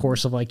over the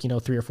course of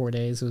 3 or 4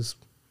 days.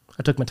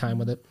 I took my time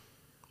with it.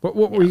 What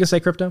were you gonna say,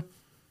 Crypto?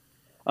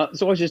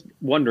 So I was just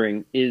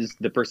wondering, is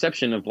the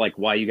perception of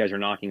why you guys are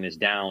knocking this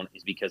down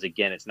is because,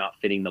 again, it's not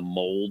fitting the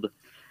mold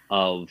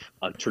of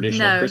a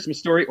traditional Christmas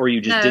story, or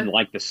you just didn't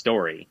like the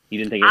story? You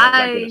didn't think it was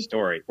that good a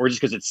story? Or just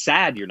because it's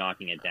sad you're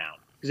knocking it down?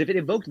 Because if it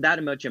evoked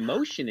that much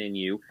emotion in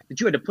you that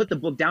you had to put the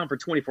book down for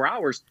 24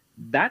 hours,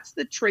 that's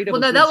the trait of a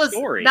good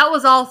story. That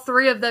was all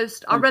 3 of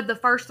those. I read the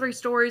first 3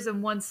 stories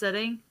in one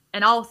sitting,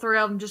 and all 3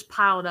 of them just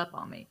piled up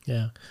on me.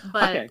 Yeah.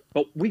 But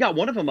we got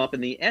one of them up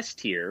in the S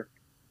tier.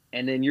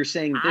 And then you're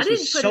saying this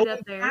was so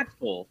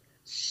impactful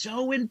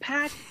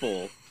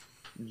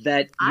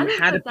that you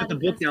had to put the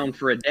book down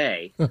for a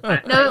day.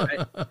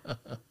 I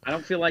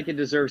don't feel like it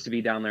deserves to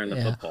be down there in the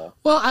football.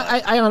 Well,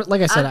 I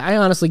like I said, I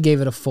honestly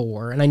gave it a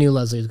 4, and I knew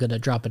Leslie was going to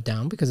drop it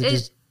down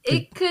because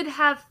it could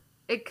have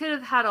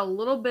had a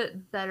little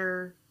bit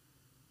better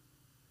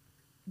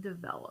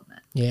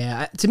development.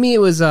 Yeah, to me it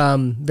was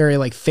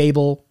very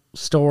fable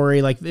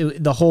story.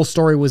 The whole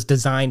story was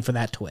designed for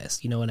that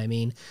twist. You know what I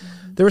mean?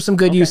 There was some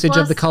good usage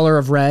of the color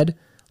of red.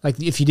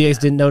 If you guys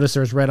didn't notice,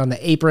 there was red on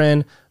the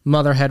apron.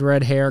 Mother had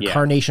red hair,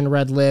 carnation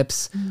red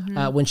lips.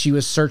 When she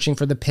was searching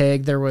for the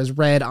pig, there was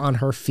red on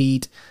her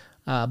feet,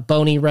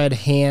 bony red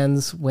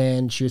hands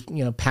when she was,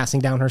 passing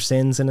down her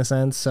sins in a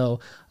sense. So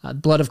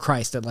blood of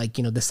Christ at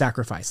the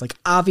sacrifice.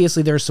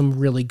 Obviously there's some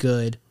really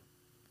good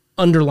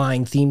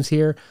underlying themes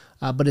here,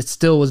 but it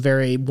still was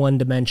very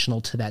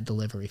one-dimensional to that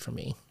delivery for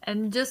me.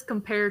 And just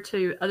compared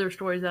to other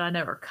stories that I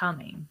know are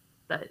coming,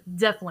 that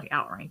definitely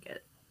outrank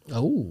it.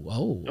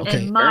 Oh,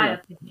 okay. In my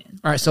opinion.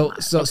 All right, so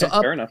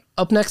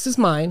up next is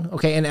mine.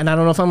 Okay, and I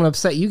don't know if I'm going to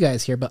upset you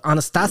guys here, but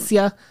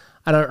Anastasia,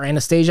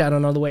 Anastasia, I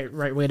don't know the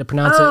right way to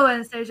pronounce it. Oh,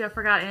 Anastasia, I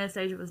forgot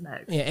Anastasia was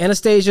next. Yeah,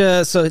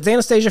 Anastasia. So it's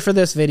Anastasia for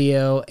this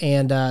video,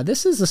 and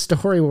this is a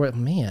story where,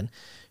 man,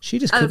 she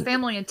just couldn't.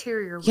 Family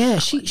Interior. Yeah,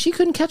 she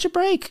couldn't catch a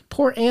break.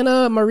 Poor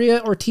Ana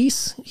Maria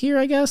Ortiz here,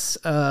 I guess.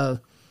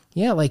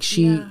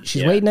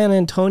 She's waiting on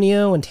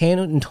Antonio, and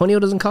Antonio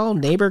doesn't call.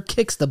 Neighbor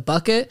kicks the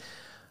bucket.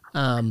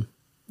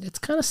 It's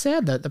kind of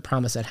sad that the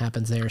promise that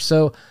happens there.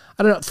 So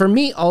I don't know. For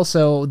me,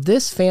 also,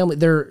 this family,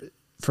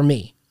 for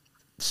me,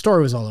 the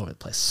story was all over the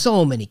place.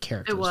 So many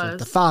characters. It was.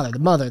 The father, the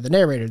mother, the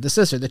narrator, the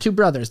sister, the 2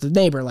 brothers, the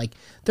neighbor.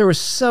 There was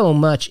so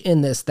much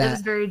in this that it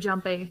was very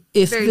jumpy.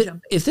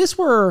 If this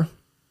were,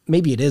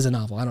 maybe it is a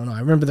novel. I don't know. I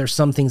remember there's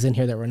some things in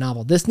here that were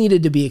novel. This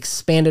needed to be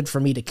expanded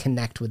for me to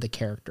connect with the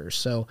characters.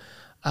 So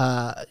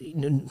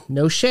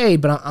no shade,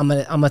 but I'm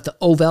at the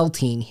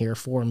Ovaltine here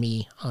for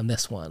me on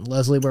this one.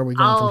 Leslie, where are we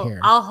going from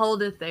here? I'll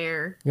hold it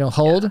there. You gonna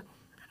hold?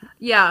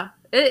 Yeah.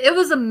 It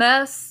was a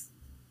mess,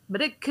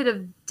 but it could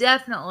have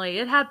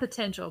it had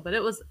potential, but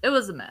it was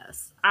a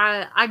mess.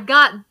 I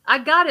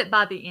got it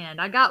by the end.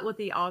 I got what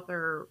the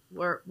author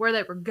where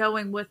they were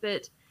going with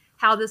it,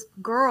 how this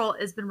girl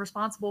has been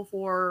responsible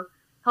for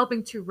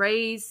helping to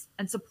raise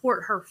and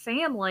support her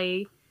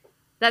family,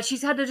 that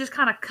she's had to just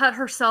kind of cut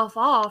herself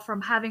off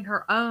from having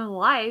her own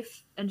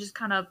life and just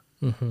kind of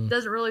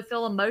doesn't really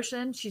feel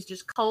emotion. She's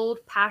just cold,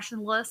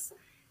 passionless.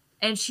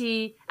 And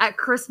she, at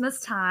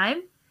Christmas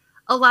time,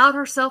 allowed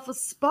herself a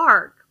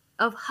spark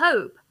of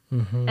hope.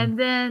 And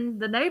then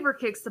the neighbor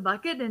kicks the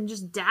bucket and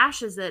just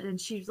dashes it. And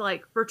she's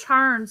like,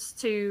 returns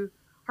to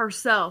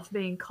herself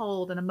being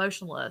cold and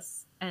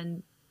emotionless.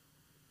 And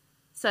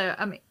so,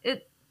 I mean,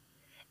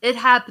 it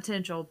had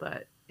potential,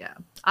 but yeah,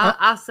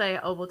 I say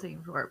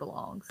Ovaltine's where it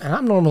belongs. And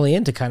I'm normally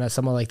into kind of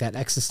some of like that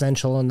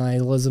existential and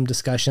nihilism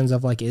discussions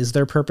of like, is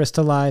there purpose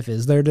to life?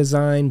 Is there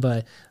design?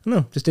 But I don't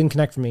know, just didn't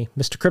connect for me.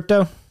 Mr.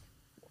 Crypto?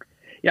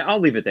 Yeah,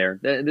 I'll leave it there.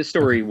 The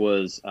story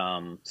was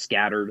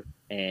scattered,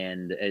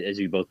 and as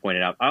you both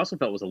pointed out, I also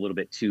felt it was a little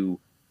bit too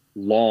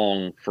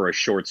long for a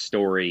short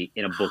story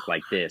in a book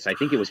like this. I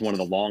think it was one of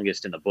the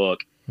longest in the book.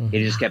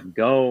 It just kept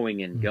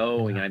going and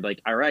going, and I'm like,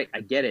 all right,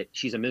 I get it.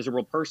 She's a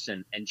miserable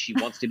person, and she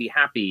wants to be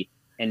happy,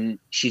 and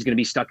she's going to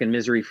be stuck in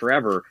misery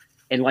forever.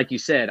 And like you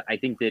said, I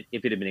think that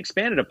if it had been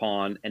expanded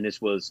upon, and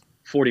this was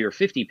 40 or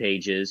 50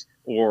 pages,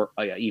 or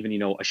even,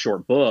 a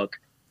short book,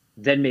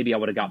 then maybe I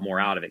would have got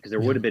more out of it, because there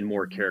would have been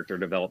more character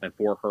development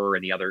for her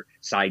and the other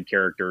side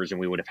characters, and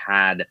we would have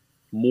had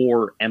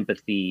more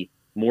empathy,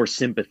 more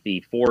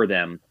sympathy for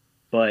them.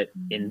 But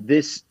in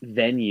this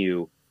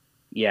venue,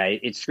 yeah,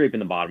 it's scraping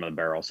the bottom of the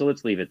barrel. So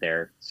let's leave it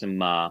there. Some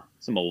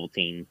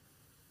Ovaltine.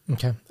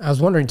 Okay. I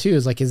was wondering too,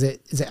 is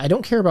it I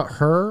don't care about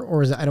her,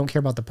 or is it I don't care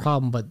about the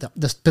problem, but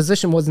the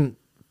position wasn't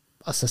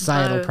a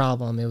societal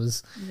problem. It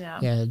was,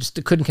 just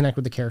it couldn't connect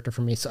with the character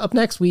for me. So up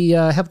next we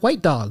have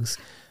White Dogs.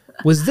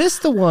 Was this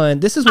the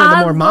one? This is one of the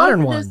more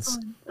modern ones.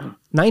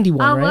 91,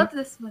 right? I love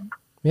this one.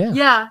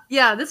 Yeah.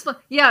 Yeah, this one.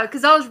 Yeah,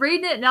 because I was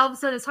reading it and all of a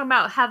sudden it's talking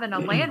about having a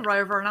Land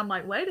Rover, and I'm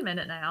like, wait a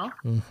minute now.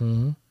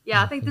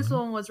 Yeah, I think this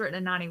one was written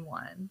in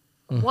 91.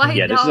 White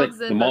Dogs, this is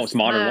like the most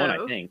modern one,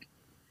 I think.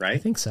 Right? I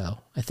think so.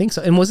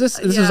 And was this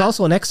is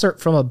also an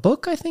excerpt from a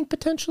book, I think,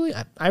 potentially?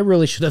 I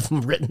really should have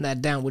written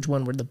that down, which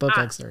one were the book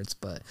excerpts,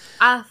 but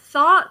I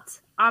thought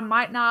I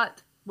might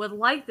not would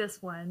like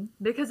this one,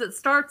 because it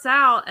starts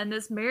out and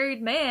this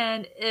married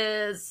man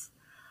is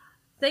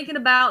thinking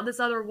about this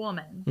other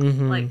woman.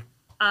 Like,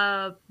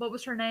 what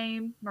was her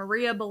name?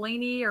 Maria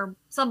Bellini or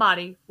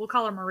somebody. We'll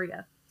call her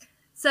Maria.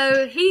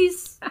 So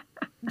he's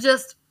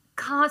just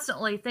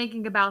constantly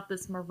thinking about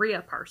this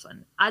Maria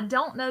person. I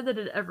don't know that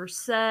it ever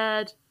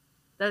said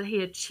that he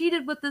had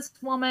cheated with this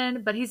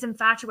woman, but he's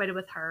infatuated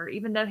with her,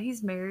 even though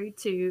he's married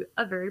to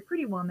a very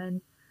pretty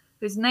woman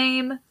whose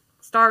name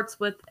starts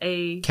with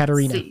a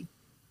Katerina. C.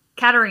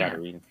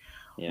 Katerina.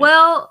 Yeah.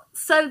 Well,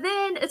 so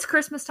then it's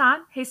Christmas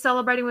time. He's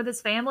celebrating with his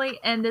family,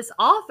 and this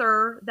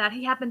author that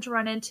he happened to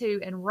run into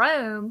in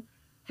Rome,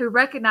 who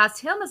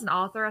recognized him as an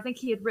author, I think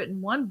he had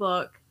written one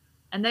book,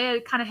 and they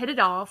had kind of hit it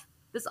off.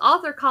 This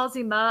author calls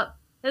him up.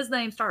 His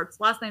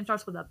last name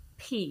starts with a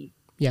P.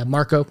 Yeah,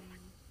 Marco.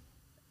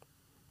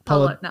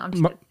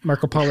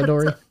 Marco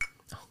Polidori.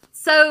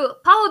 So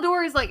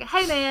Polidori's like,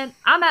 hey man,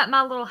 I'm at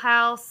my little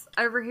house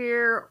over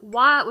here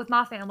with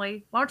my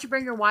family. Why don't you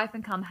bring your wife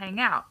and come hang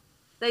out?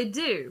 They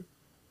do.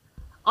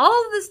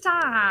 All of this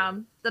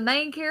time, the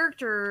main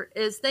character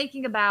is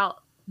thinking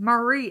about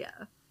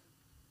Maria.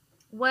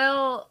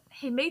 Well,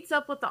 he meets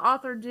up with the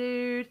author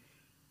dude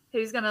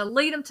who's going to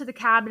lead him to the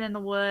cabin in the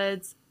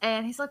woods.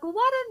 And he's like, well,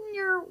 why didn't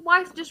your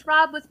wife just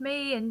ride with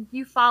me and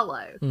you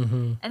follow?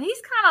 And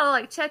he's kind of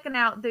like checking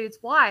out dude's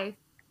wife.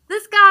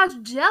 This guy's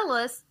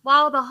jealous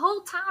while the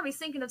whole time he's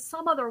thinking of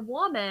some other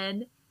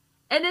woman.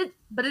 And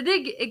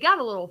it got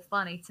a little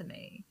funny to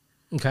me.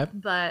 Okay.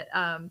 But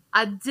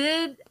I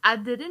did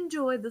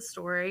enjoy the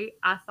story.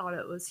 I thought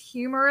it was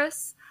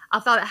humorous.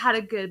 I thought it had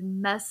a good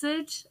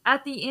message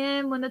at the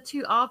end when the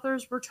two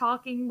authors were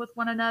talking with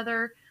one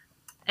another.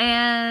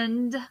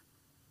 And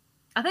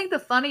I think the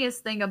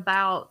funniest thing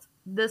about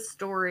this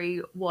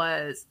story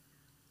was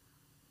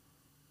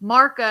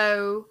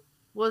Marco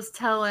was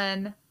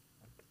telling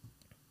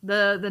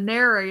the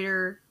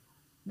narrator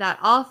that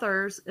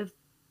authors, if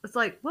it's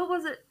like, what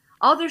was it?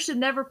 Authors should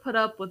never put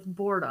up with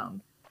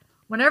boredom.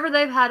 Whenever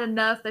they've had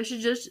enough, they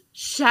should just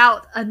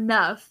shout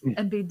enough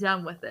and be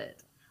done with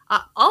it.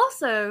 I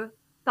also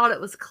thought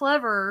it was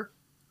clever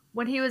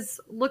when he was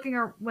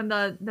when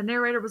the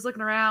narrator was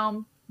looking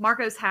around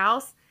Marco's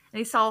house and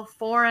he saw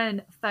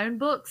foreign phone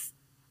books.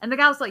 And the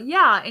guy was like,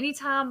 yeah,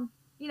 anytime,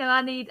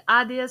 I need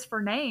ideas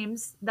for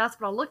names, that's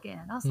what I'll look in.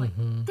 I was like,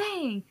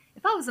 dang,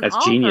 if I was an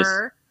author. Genius.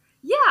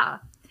 Yeah.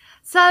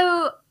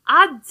 So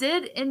I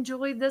did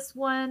enjoy this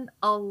one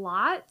a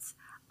lot.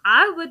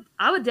 I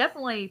would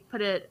definitely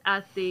put it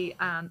at the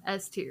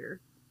S tier.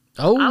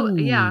 I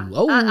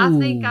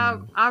think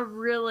I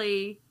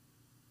really,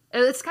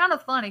 it's kind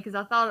of funny because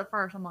I thought at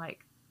first, I'm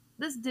like,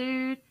 this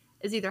dude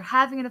is either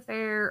having an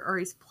affair or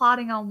he's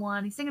plotting on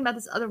one. He's thinking about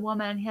this other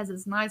woman. He has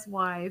this nice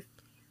wife.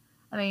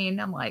 I mean,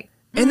 I'm like,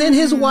 and then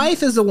his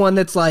wife is the one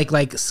that's like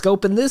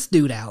scoping this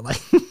dude out,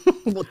 like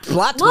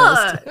plot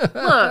twist.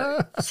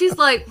 Look, she's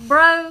like,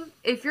 bro,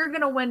 if you're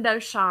gonna window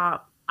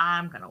shop,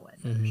 I'm gonna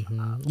win.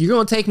 You're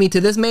gonna take me to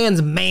this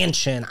man's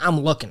mansion. I'm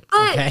looking.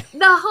 But okay. the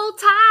whole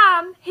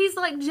time he's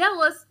like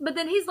jealous, but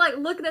then he's like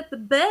looking at the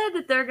bed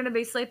that they're gonna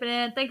be sleeping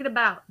in, thinking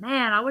about,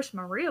 man, I wish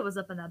Maria was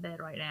up in that bed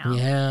right now.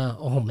 Yeah.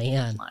 Oh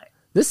man.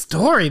 This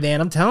story, man,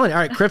 I'm telling you.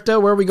 All right, Crypto,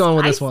 where are we going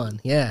with this one?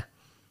 Yeah.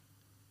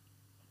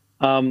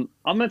 I'm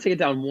going to take it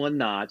down one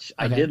notch.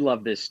 Okay. I did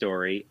love this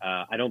story.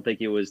 I don't think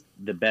it was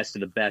the best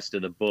of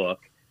the book.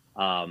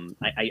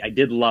 I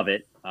did love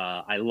it.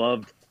 I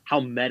loved how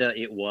meta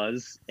it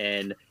was,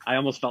 and I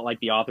almost felt like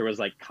the author was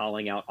like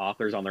calling out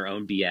authors on their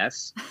own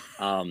BS.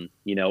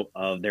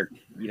 Of their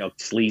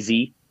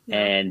sleazy,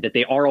 and that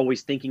they are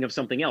always thinking of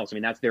something else. I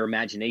mean, that's their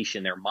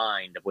imagination, their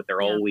mind, of what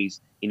they're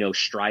always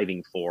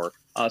striving for.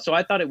 So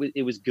I thought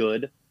it was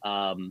good.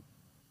 I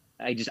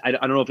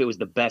don't know if it was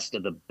the best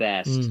of the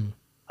best.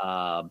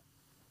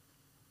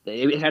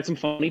 It had some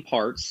funny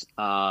parts.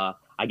 I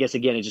guess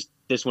again,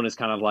 this one is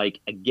kind of like,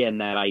 again,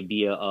 that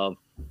idea of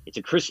it's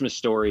a Christmas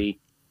story.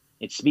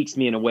 It speaks to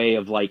me in a way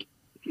of like,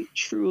 if you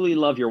truly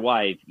love your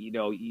wife,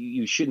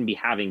 you shouldn't be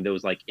having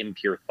those like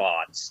impure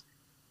thoughts.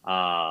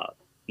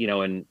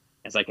 And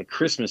as like a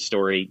Christmas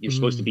story, you're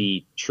supposed to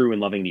be true and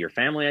loving to your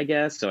family, I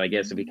guess. So I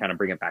guess if we kind of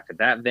bring it back to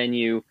that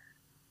venue,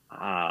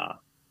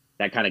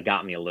 that kind of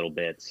got me a little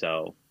bit.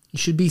 So you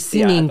should be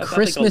singing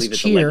Christmas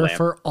cheer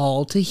for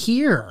all to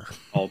hear.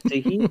 All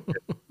to hear.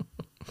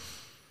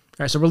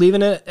 All right, so we're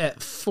leaving it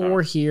at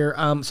 4 here.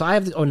 So I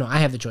have I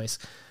have the choice.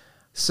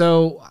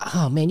 So,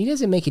 oh man, you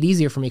guys didn't make it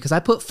easier for me because I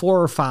put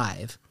 4 or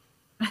 5.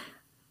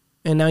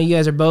 And now you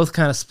guys are both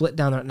kind of split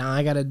down there. Now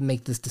I got to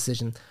make this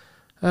decision.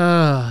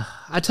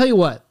 I tell you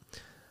what,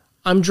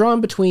 I'm drawn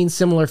between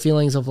similar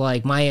feelings of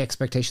like my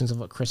expectations of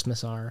what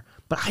Christmas are,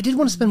 but I did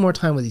want to spend more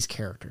time with these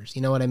characters.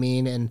 You know what I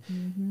mean? And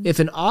if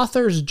an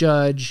author's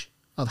judge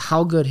of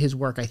how good his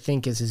work, I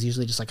think, is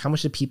usually just like, how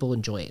much do people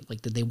enjoy it?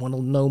 Like, did they want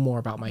to know more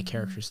about my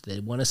characters? Did they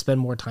want to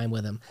spend more time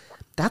with them?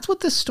 That's what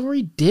this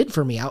story did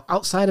for me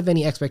outside of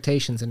any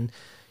expectations. And,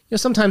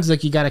 sometimes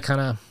like you got to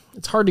kind of,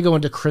 it's hard to go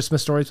into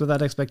Christmas stories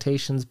without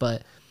expectations,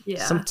 but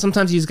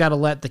sometimes you just got to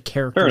let the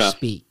characters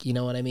speak. You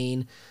know what I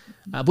mean?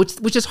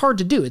 Which is hard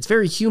to do. It's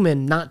very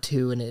human not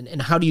to.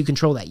 And how do you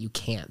control that? You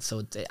can't.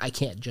 So I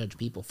can't judge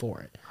people for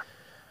it.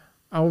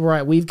 All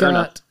right, we've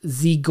got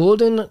the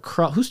Golden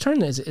Cross. Whose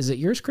turn is it? Is it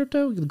yours,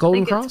 Crypto? The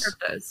Golden Cross? It's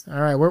Crypto's. All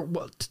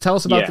right, tell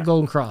us about the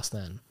Golden Cross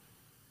then.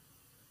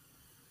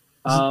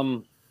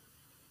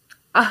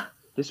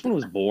 This one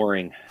was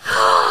boring.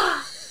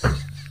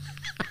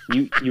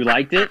 You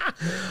liked it?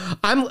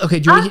 I'm okay.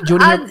 Do you want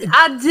to hear?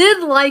 I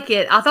did like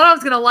it. I thought I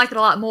was going to like it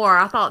a lot more.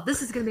 I thought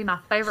this is going to be my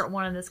favorite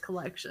one in this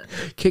collection.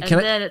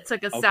 Then it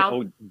took a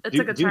turn.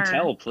 Do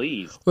tell,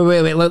 please.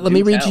 Wait. Let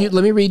me read you.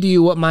 Let me read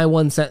you what my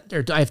one sentence,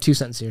 or I have 2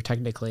 sentences here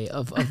technically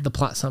of the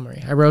plot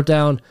summary. I wrote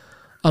down: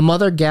 a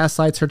mother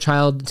gaslights her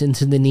child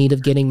into the need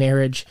of getting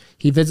marriage.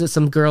 He visits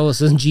some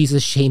girls and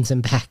Jesus shames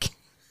him back.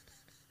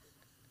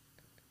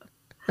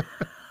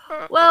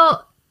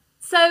 Well,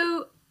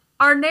 so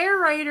our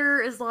narrator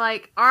is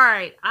like, all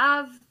right,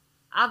 I've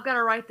got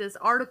to write this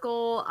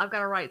article. I've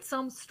got to write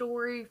some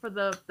story for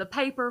the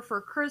paper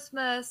for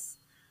Christmas.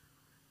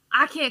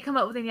 I can't come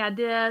up with any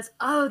ideas.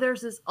 Oh,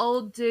 there's this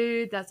old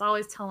dude that's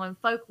always telling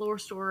folklore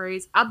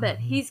stories. I bet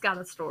he's got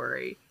a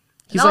story.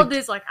 And the old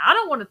dude's like, I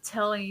don't want to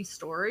tell any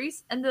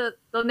stories. And the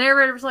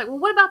narrator's like, well,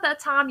 what about that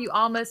time you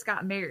almost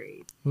got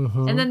married?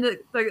 And then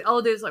the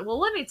old dude's like, well,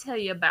 let me tell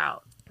you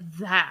about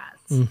that.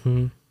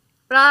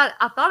 But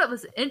I thought it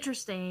was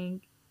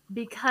interesting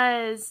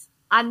because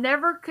I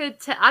never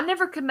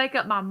could make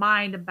up my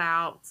mind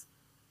about,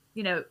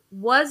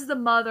 was the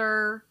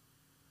mother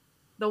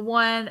the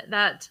one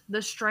that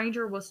the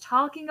stranger was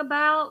talking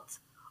about,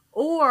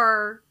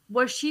 or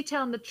was she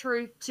telling the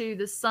truth to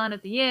the son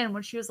at the end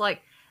when she was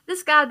like,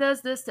 this guy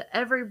does this to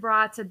every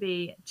bride to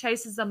be,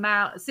 chases them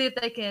out, see if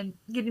they can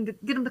get him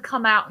to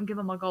come out and give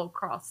him a gold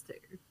cross too.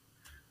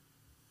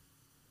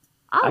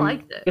 I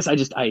liked it. I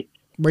guess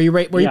Where you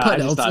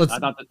putting it?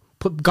 Let's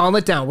put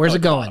Gauntlet down. Where's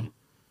it going?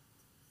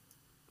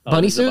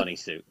 Bunny suit? Bunny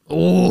suit.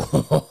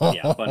 Oh.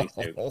 Yeah, bunny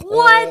suit.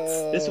 What?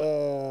 This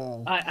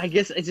one, I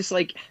guess it's just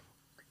like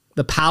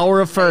the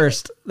power of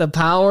first. The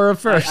power of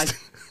first.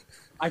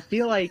 I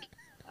feel like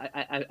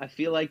I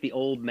feel like the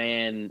old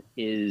man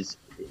is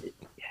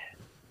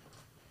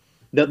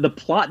the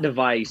plot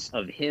device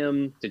of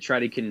him to try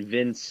to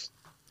convince,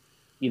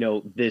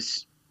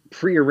 this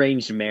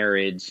prearranged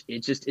marriage.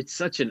 It's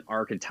such an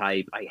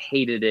archetype. I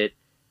hated it.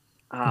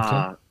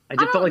 I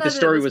just felt like the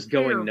story was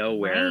going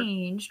nowhere.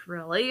 Arranged,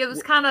 really. It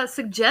was kind of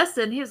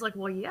suggested. And he was like,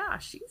 well, yeah,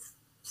 she's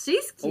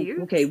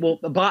cute. Okay, well,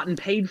 bought and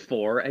paid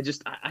for.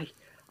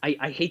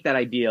 I hate that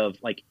idea of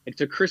like,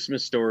 it's a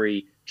Christmas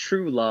story,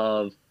 true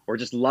love, or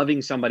just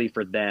loving somebody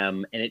for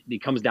them, and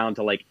it comes down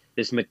to like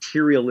this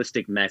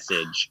materialistic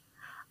message.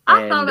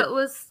 I thought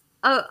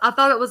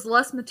it was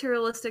less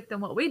materialistic than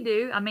what we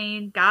do. I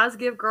mean, guys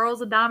give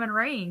girls a diamond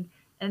ring.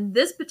 In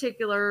this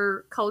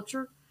particular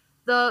culture,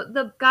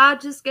 the guy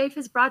just gave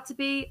his bride to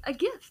be a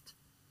gift.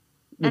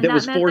 That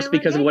was forced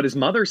because of what his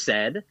mother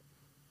said.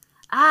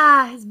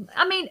 I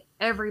mean,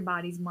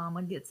 everybody's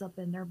mama gets up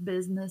in their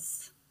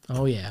business.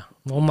 Oh yeah.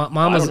 Well,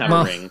 mama's I don't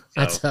have a ring,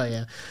 so. I tell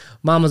you,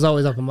 mama's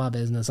always up in my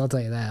business. I'll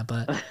tell you that.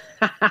 But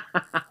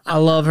I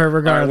love her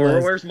regardless. All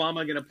right, where's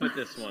mama gonna put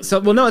this one? So,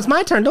 well, no, it's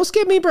my turn. Don't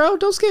skip me, bro.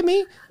 Don't skip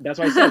me. That's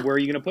why I said, where are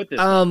you gonna put this?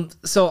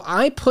 So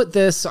I put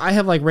this. So I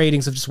have like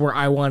ratings of just where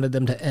I wanted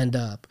them to end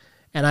up,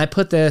 and I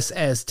put this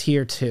as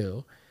tier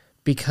 2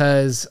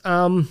 because,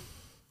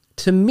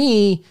 to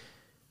me,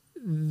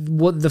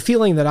 what the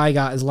feeling that I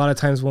got is a lot of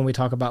times when we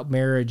talk about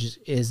marriage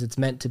is it's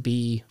meant to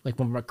be like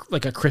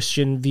like a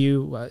Christian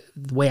view.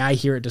 The way I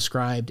hear it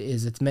described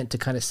is it's meant to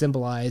kind of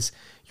symbolize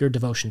your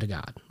devotion to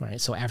God,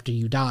 right? So after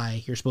you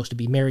die, you're supposed to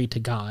be married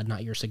to God,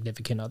 not your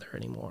significant other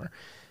anymore.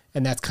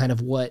 And that's kind of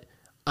what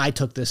I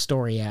took this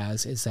story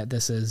as, is that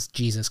this is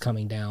Jesus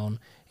coming down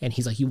and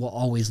he's like, you will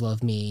always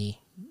love me.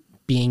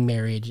 Being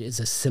married is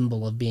a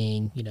symbol of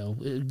being,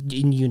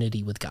 in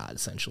unity with God,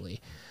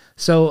 essentially.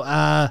 So,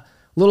 a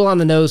little on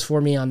the nose for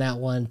me on that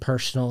one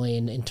personally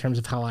in terms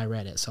of how I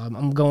read it. So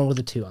I'm going with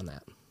a 2 on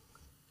that.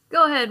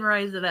 Go ahead and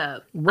raise it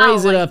up.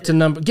 Raise it up to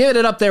number. Get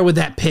it up there with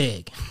that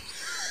pig.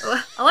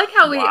 I like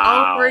how we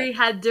all 3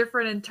 had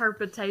different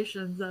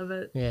interpretations of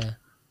it. Yeah.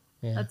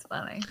 That's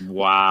funny.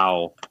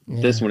 Wow.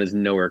 Yeah. This one is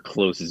nowhere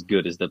close as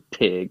good as the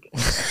pig.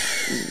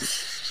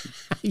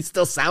 He's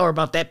still sour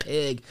about that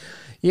pig.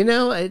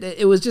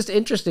 It was just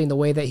interesting the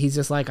way that he's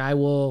just like, I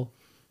will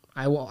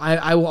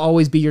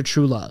always be your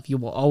true love. You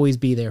will always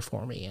be there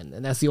for me. And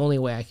that's the only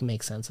way I can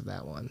make sense of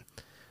that one.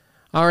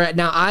 All right.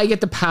 Now I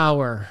get the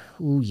power.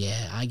 Ooh,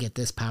 yeah. I get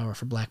this power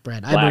for Black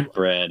Bread.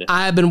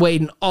 I've been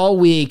waiting all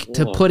week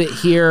to put it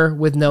here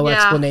with no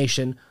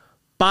explanation.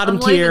 Bottom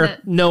tier,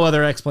 no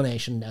other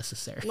explanation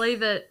necessary.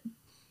 Leave it.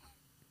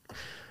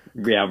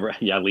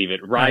 Yeah, leave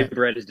it. Rye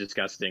bread is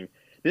disgusting.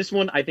 This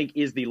one, I think,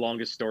 is the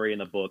longest story in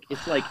the book.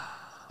 It's like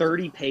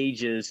 30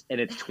 pages, and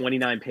it's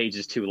 29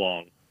 pages too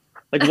long.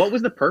 Like, what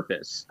was the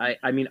purpose?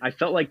 I mean, I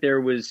felt like it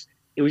was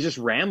just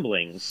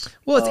ramblings.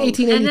 Well, it's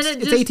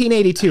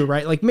 1882,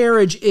 right? Like,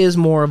 marriage is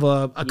more of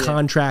a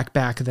contract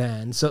back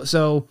then.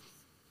 So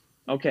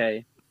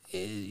okay,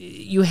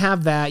 you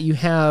have that. You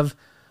have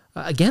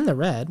again the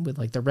red with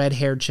like the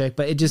red-haired chick,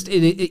 but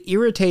it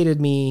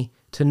irritated me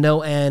to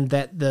no end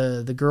that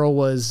the girl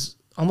was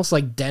almost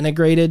like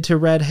denigrated to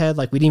redhead.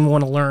 Like we didn't even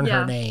want to learn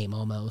her name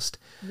almost.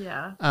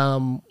 Yeah.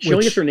 She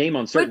only gets her name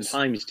on certain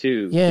times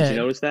too. Yeah. Did you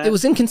notice that? It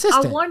was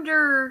inconsistent. I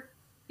wonder,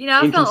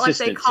 I felt like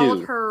they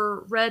called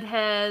her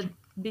redhead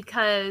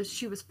because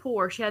she was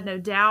poor. She had no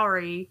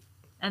dowry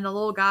and the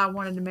little guy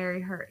wanted to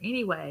marry her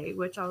anyway,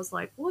 which I was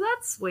like, well,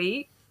 that's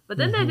sweet. But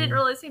then they didn't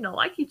really seem to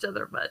like each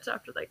other much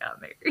after they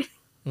got married.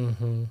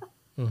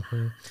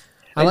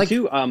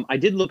 I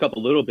did look up a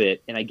little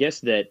bit, and I guess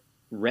that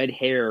red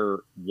hair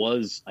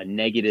was a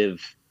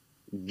negative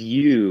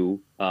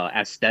view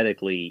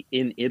aesthetically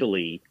in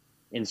Italy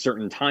in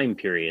certain time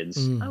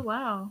periods. Oh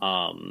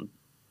wow.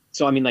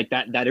 So I mean, like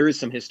that there is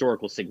some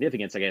historical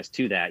significance, I guess,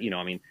 to that.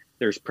 I mean,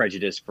 there's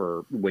prejudice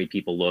for the way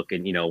people look,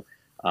 and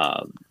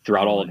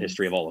throughout all of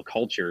history of all the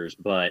cultures.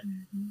 But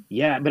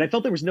but I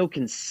felt there was no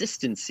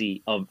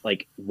consistency of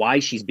like why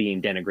she's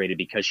being denigrated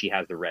because she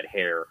has the red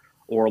hair,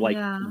 or like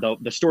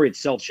the story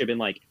itself should have been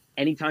like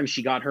anytime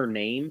she got her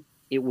name,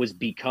 it was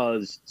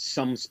because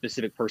some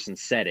specific person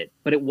said it,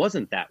 but it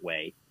wasn't that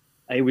way.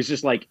 It was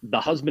just like the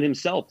husband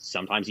himself.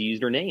 Sometimes he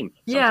used her name.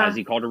 Sometimes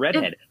he called her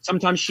redhead.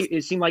 Sometimes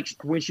it seemed like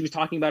when she was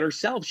talking about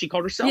herself, she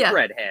called herself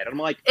redhead. I'm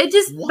like,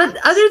 but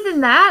other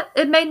than that,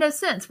 it made no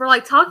sense. We're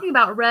like talking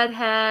about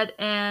redhead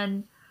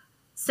and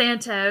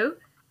Santo,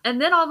 and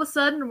then all of a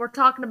sudden we're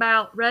talking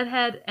about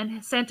redhead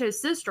and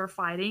Santo's sister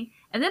fighting,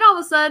 and then all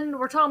of a sudden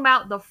we're talking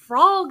about the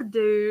frog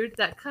dude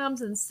that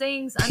comes and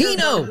sings under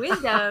the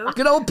window.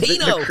 Good old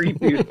Pino.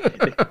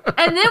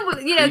 And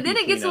then, then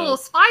it gets a little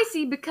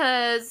spicy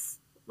because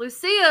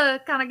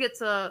Lucia kind of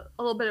gets a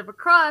little bit of a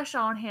crush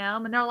on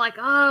him, and they're like,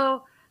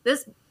 oh,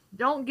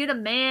 don't get a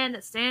man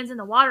that stands in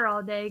the water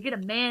all day, get a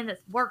man that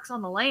works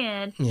on the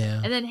land. Yeah.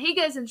 And then he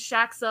goes and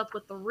shacks up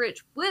with the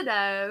rich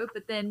widow,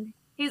 but then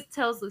he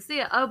tells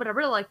Lucia, oh, but I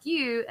really like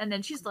you. And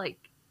then she's like,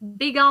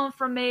 be gone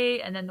from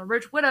me. And then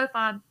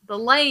the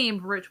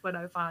lame rich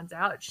widow finds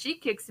out. She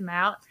kicks him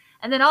out.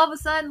 And then all of a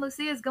sudden,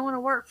 Lucia's going to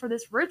work for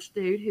this rich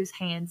dude who's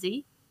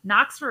handsy,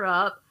 knocks her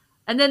up.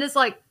 And then it's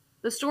like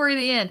the story at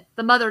the end.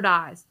 The mother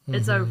dies.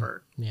 It's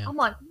over. Yeah. I'm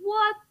like,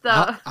 what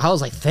the? I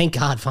was like, thank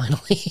God,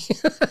 finally.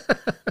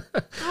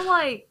 I'm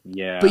like,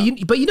 yeah.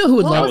 But you know who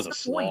would love was a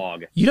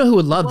slog. You know who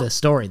would love this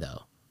story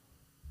though?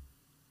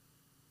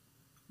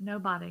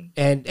 Nobody.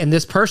 And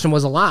this person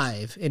was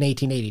alive in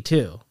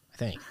 1882, I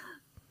think.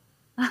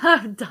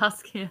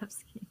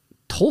 Dostoevsky.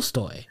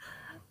 Tolstoy,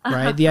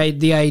 right? The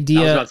idea.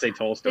 I was about to say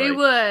Tolstoy. He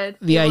would.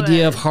 The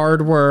idea of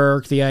hard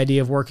work, the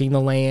idea of working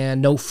the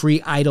land, no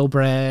free idle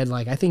bread.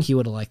 Like I think he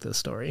would have liked this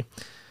story.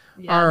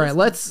 Yeah, all right,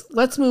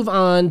 let's move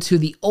on to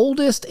the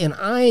oldest and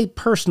I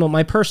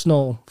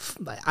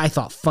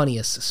thought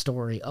funniest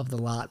story of the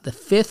lot, the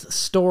 5th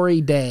story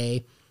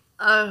day.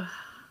 Oh.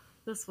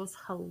 This was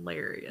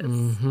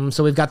hilarious.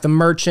 So we've got the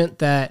merchant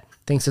that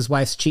thinks his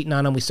wife's cheating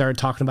on him. We started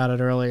talking about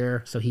it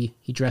earlier. So he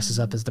dresses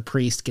up as the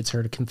priest, gets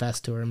her to confess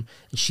to him,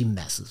 and she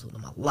messes with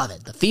him. I love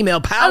it. The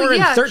female power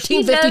in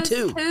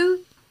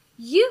 1352.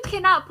 You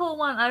cannot pull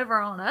one over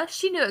on us.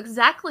 She knew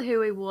exactly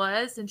who he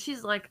was, and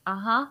she's like,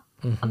 I'm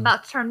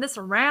about to turn this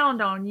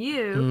around on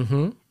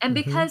you. And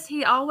because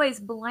he always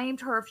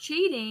blamed her of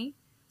cheating,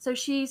 so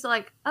she's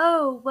like,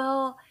 oh,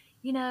 well,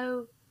 you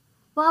know,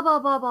 blah, blah,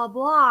 blah, blah,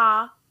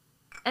 blah.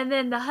 And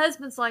then the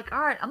husband's like, all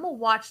right, I'm going to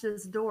watch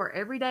this door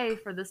every day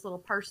for this little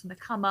person to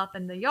come up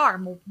in the yard,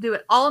 and we'll do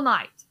it all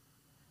night.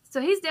 So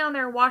he's down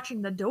there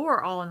watching the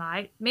door all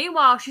night.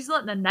 Meanwhile, she's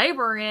letting the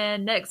neighbor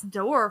in next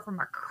door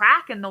from a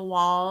crack in the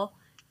wall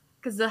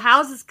because the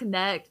houses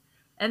connect.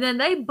 And then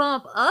they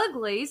bump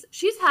uglies.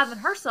 She's having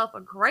herself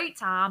a great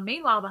time.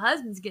 Meanwhile, the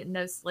husband's getting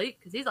no sleep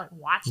because he's like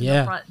watching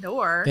the front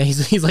door. Yeah,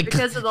 he's like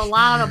because of the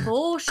line of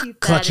bull she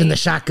clutching the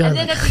shotgun. And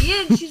then at the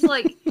end, she's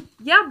like,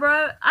 yeah,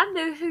 bro, I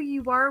knew who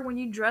you were when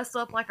you dressed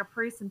up like a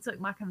priest and took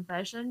my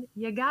confession.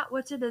 You got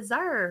what you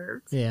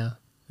deserved. Yeah.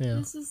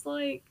 This is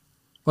like,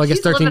 well, I guess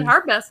she's living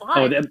her best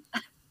life.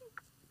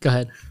 Go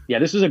ahead. Yeah,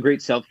 this was a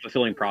great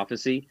self-fulfilling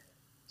prophecy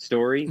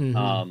story.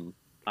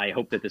 I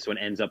hope that this one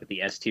ends up at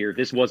the S tier.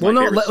 This was my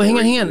favorite story.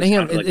 Hang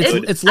on.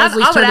 It's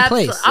Leslie's turn to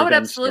place. I would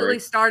absolutely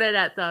start it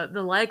at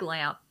the leg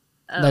lamp.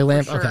 Leg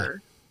lamp, sure. okay.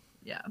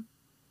 Yeah.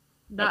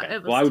 Okay.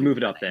 Well, I would move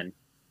it up then.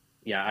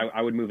 Yeah,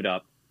 I would move it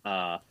up.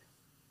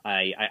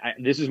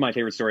 This is my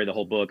favorite story of the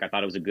whole book. I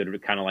thought it was a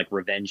good kind of like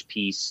revenge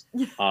piece.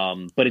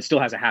 But it still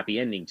has a happy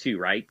ending too,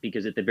 right?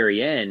 Because at the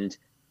very end,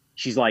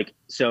 she's like,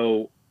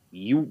 so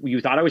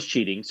you thought I was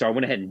cheating, so I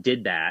went ahead and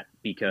did that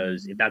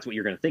because if that's what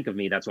you're going to think of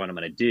me, that's what I'm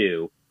going to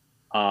do.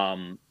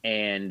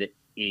 And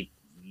if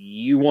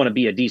you want to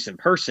be a decent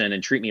person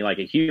and treat me like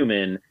a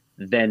human,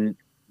 then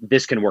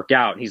this can work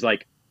out. And he's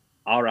like,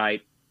 all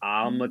right,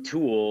 I'm a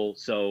tool.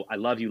 So I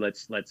love you.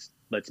 Let's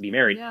be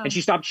married. Yeah. And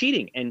she stopped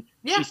cheating and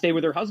she stayed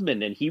with her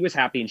husband and he was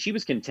happy and she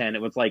was content.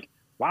 It was like,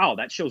 wow,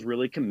 that shows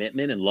really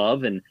commitment and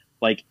love. And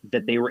like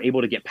that they were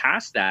able to get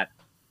past that.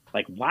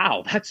 Like,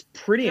 wow, that's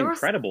pretty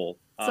incredible.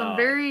 Some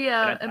very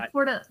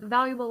important,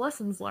 valuable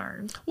lessons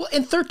learned. Well,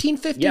 in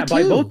 1352. Yeah,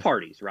 by both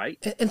parties, right?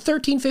 In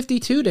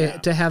 1352,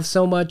 to have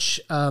so much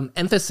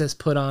emphasis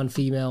put on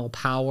female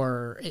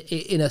power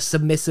in a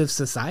submissive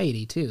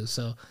society, too.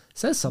 So it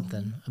says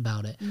something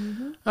about it.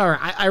 All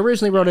right, I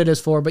originally wrote it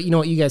as 4, but you know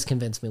what? You guys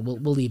convinced me. We'll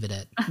leave it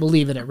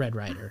at Red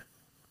Rider.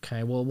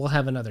 Okay, we'll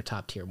have another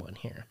top tier one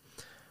here.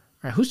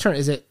 All right, whose turn?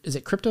 Is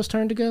it Crypto's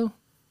turn to go?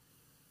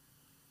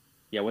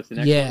 Yeah, what's the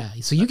next one? Yeah,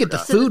 so you get the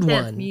food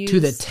one. To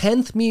the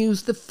 10th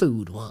muse, the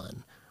food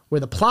one. Where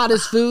the plot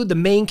is food, the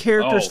main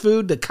character's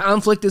food, the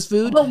conflict is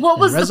food. But what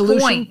was the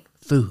point?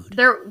 Food.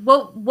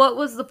 What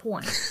was the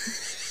point?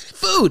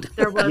 Food.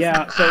 There was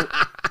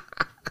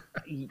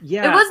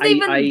it wasn't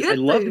even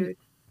good food.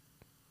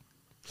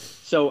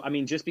 So, I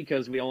mean, just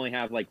because we only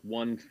have like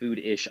one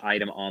food-ish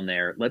item on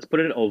there, let's put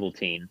it at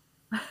Ovaltine.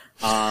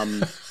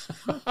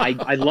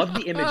 I love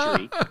the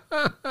imagery.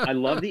 I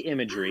love the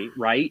imagery,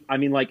 right? I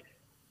mean, like,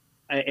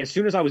 as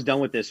soon as I was done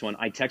with this one,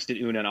 I texted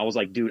Una and I was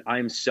like, dude, I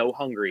am so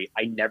hungry.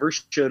 I never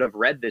should have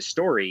read this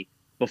story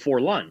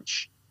before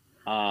lunch.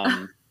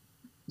 So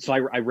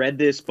I read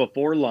this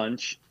before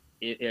lunch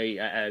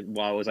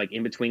while I was like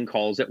in between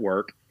calls at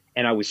work.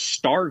 And I was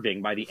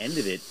starving by the end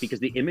of it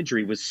because the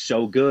imagery was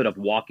so good of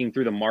walking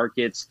through the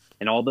markets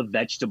and all the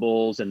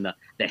vegetables and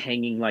the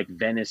hanging like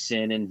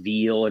venison and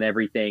veal and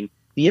everything.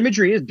 The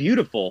imagery is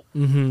beautiful,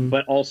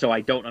 but also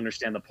I don't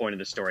understand the point of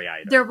the story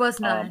either. There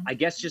was none. I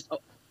guess just...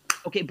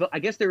 Okay, but I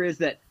guess there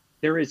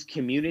is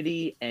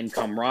community and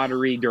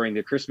camaraderie during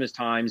the Christmas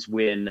times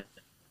when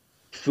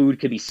food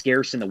could be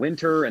scarce in the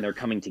winter and they're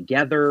coming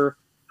together.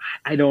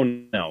 I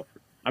don't know.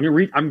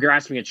 I'm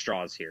grasping at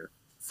straws here.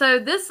 So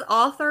this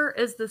author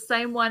is the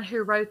same one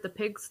who wrote the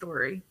pig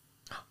story.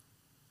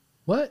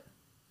 What?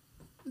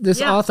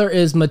 This author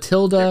is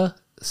Matilda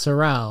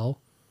Sorrell.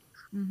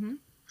 And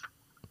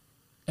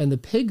the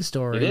pig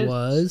story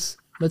was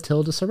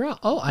Matilda Sorrell.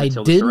 Oh,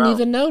 Matilda I didn't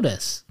even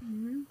notice.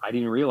 I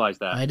didn't realize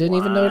that. I didn't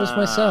even notice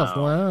myself.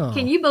 Wow.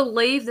 Can you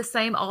believe the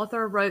same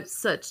author wrote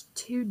such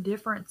two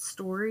different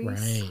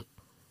stories?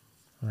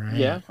 Right.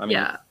 Yeah. I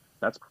mean,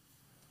 that's...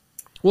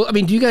 Well, I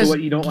mean, do you guys... So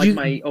what, you don't like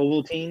my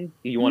Ovaltine?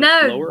 Do you want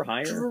it lower,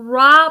 higher?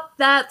 Drop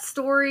that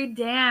story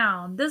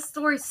down. This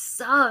story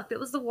sucked. It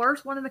was the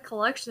worst one in the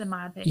collection, in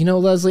my opinion. You know,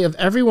 Leslie, of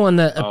everyone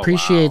that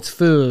appreciates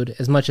food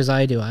as much as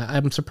I do,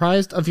 I'm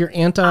surprised of your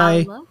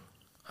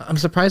I'm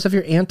surprised of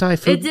your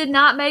anti-food... It did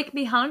not make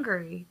me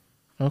hungry.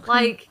 Okay.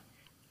 Like...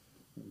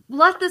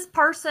 Let this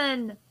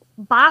person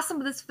buy some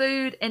of this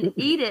food and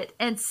eat it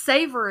and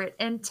savor it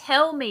and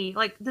tell me,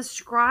 like,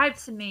 describe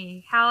to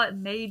me how it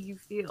made you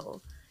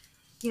feel.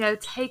 You know,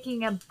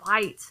 taking a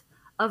bite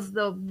of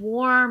the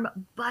warm,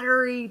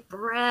 buttery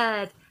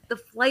bread, the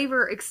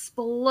flavor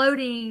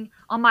exploding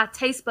on my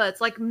taste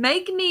buds. Like,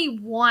 make me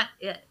want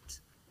it.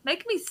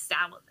 Make me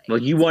salivate. Well,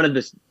 you wanted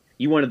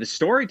the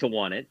story to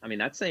want it. I mean,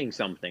 that's saying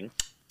something.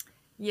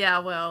 Yeah,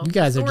 well, you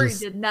guys the story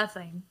did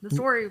nothing. The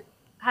story...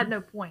 had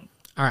no point.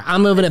 All right,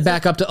 I'm moving it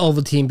back up to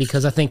Ovaltine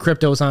because I think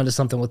Crypto was onto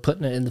something with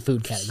putting it in the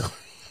food category.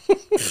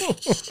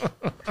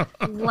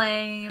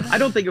 Lame. I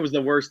don't think it was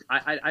the worst.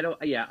 I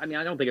don't. Yeah, I mean,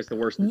 I don't think it's the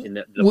worst in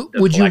the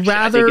Would you collection.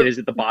 rather? I think it is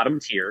at the bottom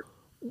tier.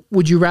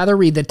 Would you rather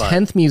read the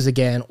 10th Muse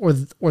again or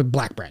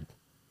Black Bread?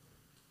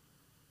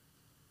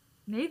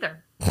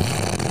 Neither.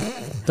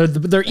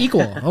 They're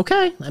equal.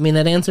 Okay. I mean,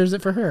 that answers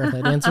it for her.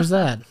 That answers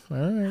that. All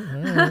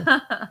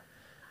right.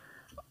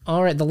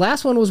 All right. The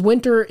last one was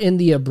Winter in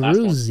the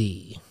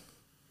Abruzzi.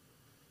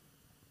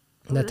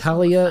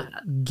 Natalia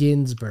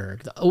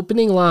Ginsburg. The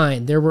opening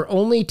line, there were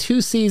only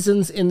 2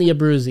 seasons in the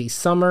Abruzzi,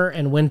 summer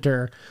and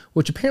winter,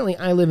 which apparently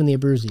I live in the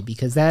Abruzzi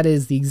because that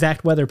is the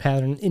exact weather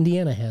pattern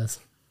Indiana has.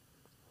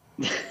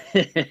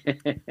 See,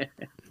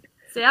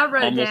 I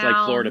wrote almost down,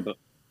 like Florida, but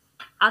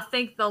I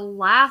think the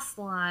last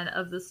line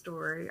of the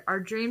story, our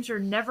dreams are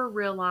never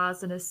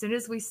realized, and as soon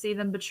as we see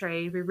them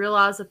betrayed, we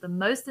realize that the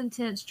most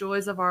intense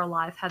joys of our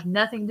life have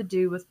nothing to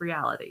do with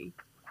reality.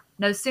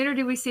 No sooner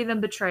do we see them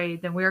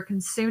betrayed than we are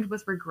consumed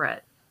with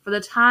regret for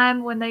the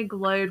time when they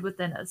glowed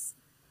within us.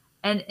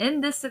 And in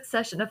this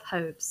succession of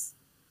hopes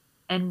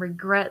and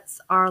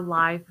regrets, our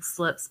life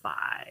slips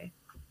by.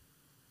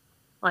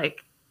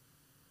 Like,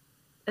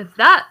 if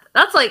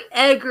that's like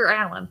Edgar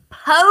Allan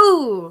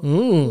Poe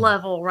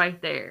level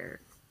right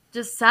there.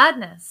 Just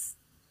sadness,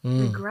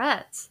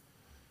 regret.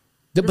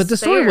 But the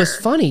story was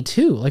funny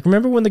too. Like,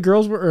 remember when the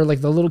girls were, or like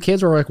the little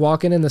kids were like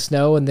walking in the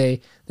snow and they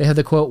had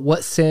the quote,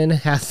 "What sin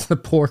hath the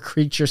poor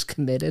creatures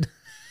committed?"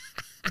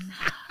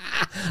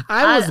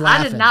 I was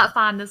laughing. I did not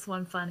find this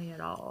one funny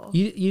at all.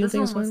 You didn't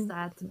think this one was funny?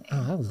 sad to me.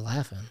 Oh, I was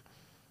laughing.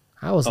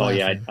 I was laughing.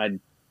 Yeah,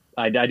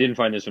 I didn't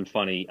find this one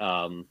funny.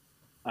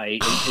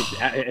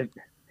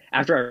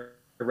 After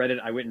I read it,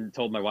 I went and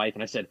told my wife,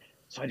 and I said,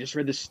 "So I just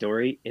read this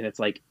story, and it's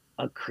like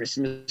a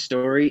Christmas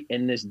story,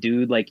 and this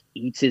dude like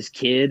eats his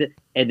kid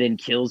and then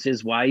kills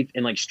his wife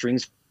and like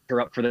strings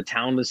her up for the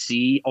town to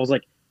see." I was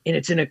like, and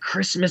it's in a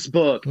Christmas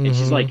book, and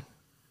she's like,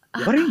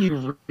 "What are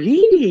you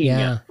reading?"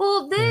 Yeah.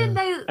 Well, then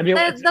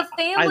the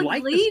family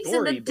like the leaves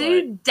story, and the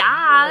dude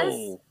dies.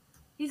 No.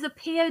 He's a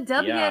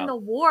POW in the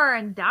war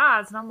and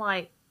dies, and I'm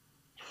like,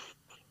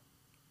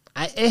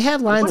 it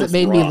had lines that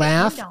made me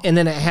laugh, and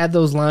then it had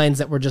those lines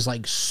that were just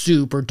like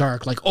super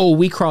dark, like, "Oh,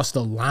 we crossed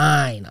the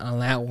line on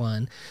that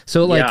one."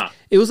 So like,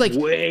 it was like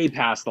way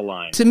past the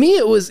line. To me,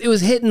 it was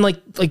hitting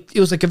like it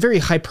was like a very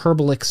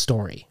hyperbolic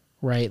story,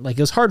 right? Like,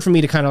 it was hard for me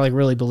to kind of like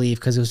really believe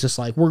because it was just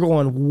like, we're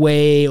going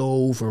way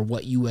over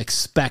what you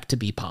expect to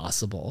be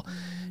possible.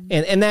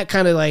 And that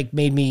kind of like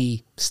made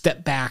me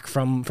step back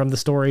from the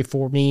story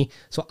for me.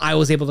 So I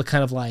was able to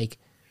kind of like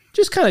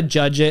just kind of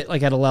judge it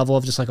like at a level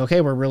of just like, okay,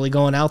 we're really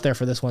going out there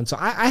for this one. So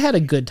I had a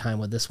good time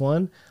with this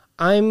one.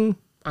 I'm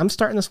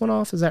starting this one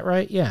off. Is that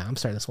right? Yeah, I'm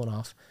starting this one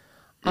off.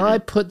 I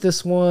put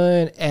this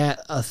one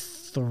at a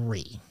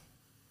 3.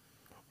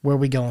 Where are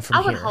we going from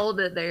here? I would hold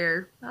it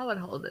there.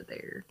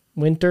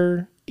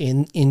 Winter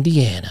in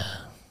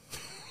Indiana.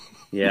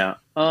 Yeah.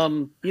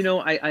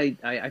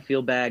 I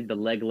feel bad. The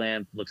leg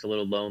lamp looks a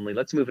little lonely.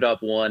 Let's move it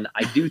up 1.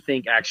 I do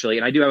think actually,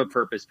 and I do have a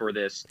purpose for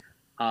this.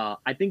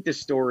 I think this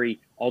story,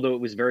 although it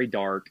was very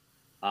dark,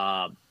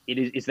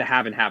 it's the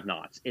have and have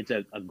nots. It's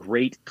a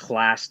great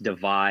class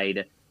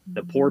divide.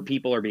 The poor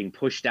people are being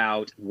pushed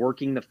out,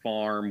 working the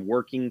farm,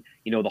 working,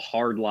 the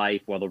hard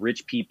life, while the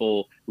rich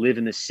people live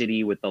in the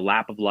city with the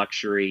lap of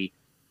luxury.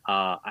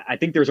 I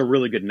think there's a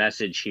really good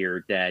message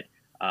here that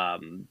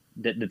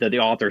the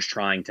author's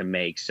trying to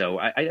make. So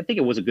I think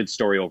it was a good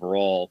story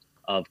overall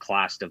of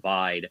class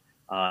divide.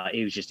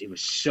 It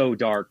was so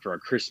dark for a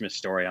Christmas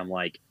story. I'm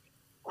like,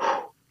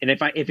 whew. And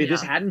if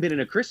this hadn't been in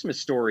a Christmas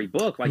story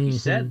book, like you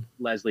said,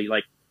 Leslie,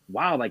 like,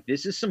 wow, like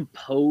this is some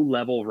Poe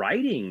level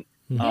writing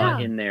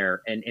in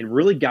there, and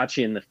really got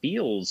you in the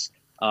feels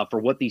for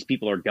what these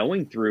people are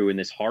going through in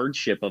this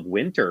hardship of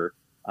winter.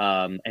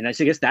 And I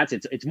guess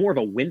it's more of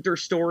a winter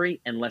story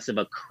and less of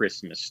a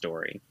Christmas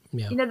story.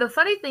 Yeah. The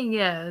funny thing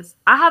is,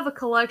 I have a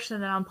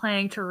collection that I'm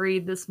planning to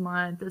read this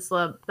month. It's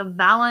the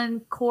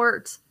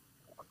Valancourt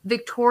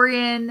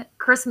Victorian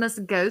Christmas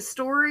ghost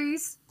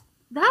stories.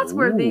 That's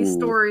where these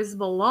stories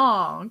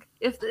belong.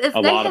 If they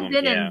had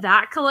been in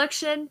that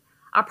collection,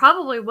 I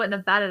probably wouldn't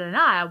have batted an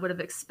eye. I would have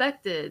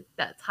expected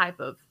that type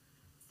of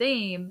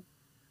theme.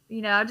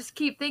 I just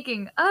keep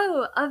thinking,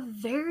 oh, a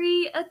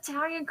very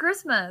Italian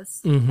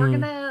Christmas. We're going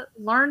to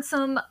learn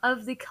some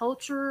of the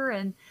culture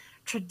and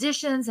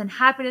traditions and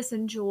happiness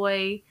and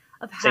joy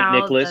of how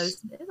St. Nicholas.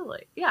 Those in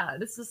Italy. Yeah,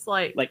 this is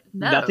like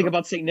nothing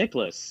about St.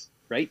 Nicholas,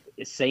 right?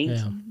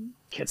 Saint,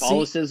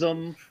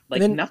 Catholicism,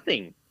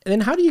 nothing. And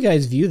then how do you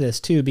guys view this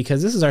too?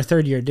 Because this is our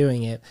 3rd year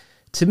doing it.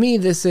 To me,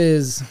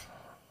 the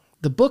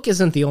book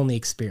isn't the only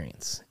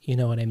experience. You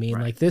know what I mean?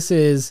 Right. Like, this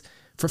is,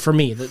 for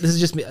me, this is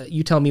just me.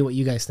 You tell me what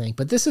you guys think.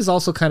 But this is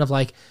also kind of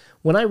like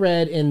when I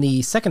read in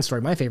the second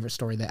story, my favorite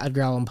story, the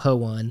Edgar Allan Poe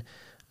one.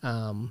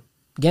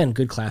 Again,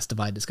 good class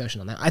divide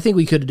discussion on that. I think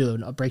we could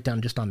do a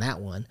breakdown just on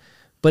that one.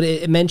 but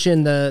it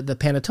mentioned the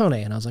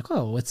panettone, and I was like,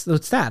 oh, what's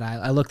that?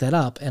 I looked that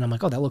up, and I'm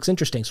like, oh, that looks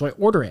interesting. So I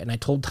order it, and I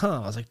told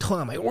Tom, I was like,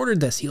 Tom, I ordered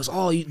this. He goes,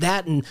 oh,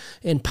 that and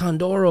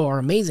Pandoro are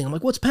amazing. I'm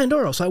like, what's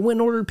Pandoro? So I went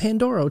and ordered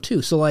Pandoro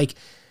too. So like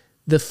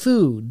the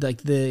food,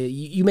 like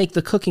you make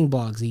the cooking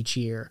blogs each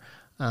year.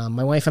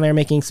 My wife and I are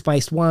making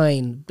spiced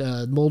wine,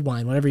 mulled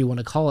wine, whatever you want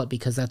to call it,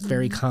 because that's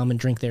very common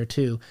drink there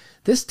too.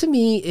 This to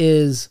me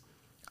is,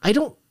 I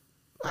don't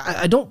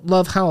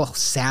love how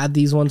sad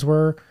these ones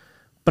were,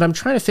 but I'm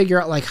trying to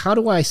figure out, like, how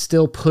do I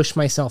still push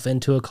myself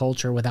into a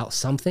culture without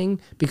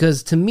something?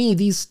 Because to me,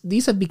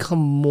 these have become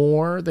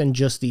more than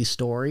just these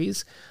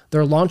stories.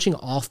 They're launching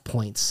off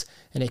points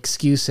and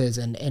excuses,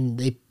 and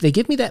they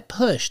give me that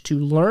push to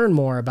learn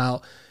more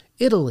about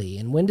Italy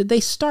and when did they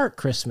start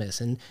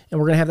Christmas, and we're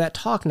going to have that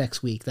talk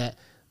next week. That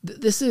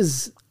this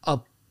is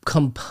a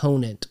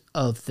component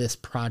of this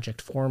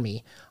project for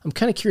me. I'm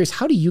kind of curious,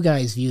 how do you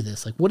guys view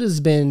this? Like, what has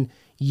been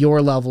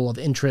your level of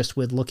interest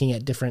with looking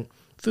at different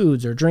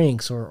foods or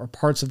drinks or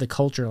parts of the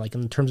culture, like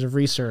in terms of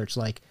research?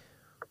 Like,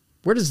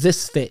 where does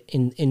this fit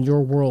in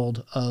your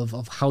world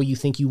of how you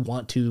think you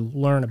want to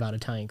learn about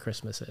Italian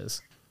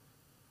Christmases?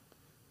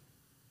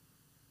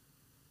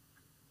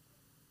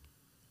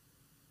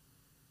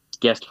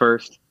 Guest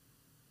first.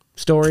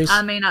 Stories.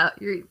 I mean,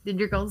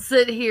 you're going to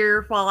sit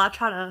here while I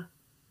try to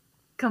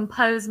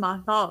compose my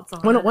thoughts on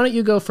it. Why don't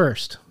you go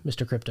first,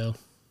 Mr. Crypto?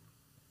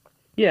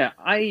 Yeah,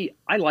 I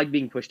like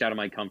being pushed out of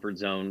my comfort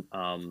zone.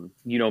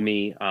 You know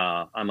me,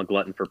 I'm a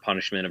glutton for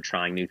punishment of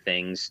trying new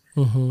things.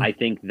 Mm-hmm. I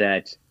think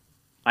that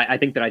I've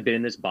been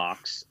in this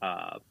box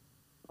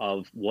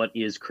of what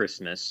is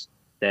Christmas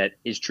that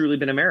is truly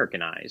been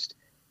Americanized.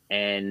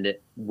 And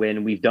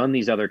when we've done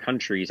these other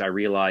countries, I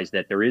realized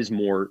that there is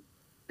more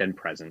than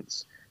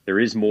presents. There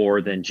is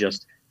more than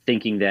just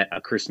thinking that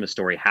a Christmas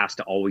story has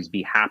to always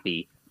be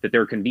happy, that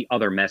there can be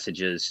other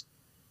messages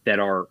that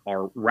are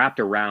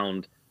wrapped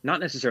around not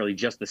necessarily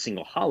just the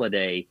single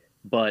holiday,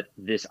 but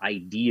this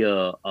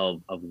idea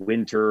of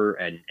winter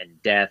and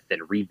death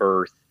and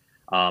rebirth,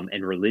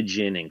 and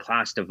religion and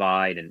class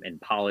divide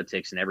and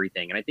politics and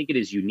everything. And I think it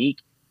is unique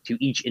to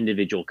each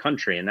individual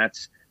country. And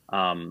that's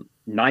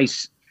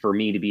nice for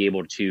me to be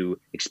able to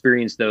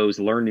experience those,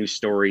 learn new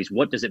stories.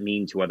 What does it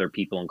mean to other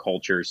people and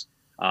cultures?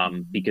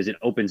 Because it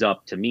opens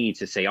up to me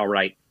to say, all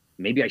right,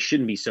 maybe I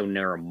shouldn't be so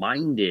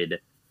narrow-minded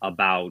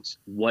about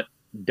what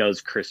does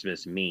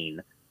Christmas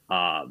mean,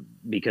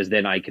 because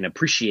then I can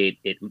appreciate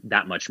it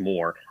that much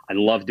more. I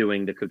love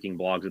doing the cooking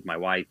blogs with my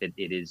wife. It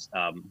is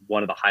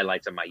one of the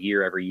highlights of my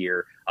year every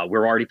year.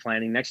 We're already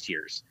planning next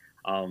year's.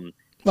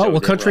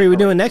 What country are we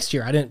doing next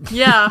year? I didn't.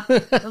 Yeah,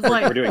 I was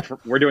like,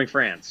 we're doing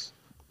France.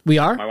 We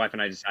are? My wife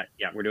and I decided,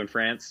 we're doing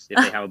France. If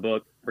they have a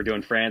book, we're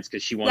doing France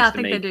because she wants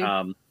to make.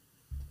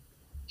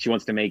 She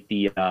wants to make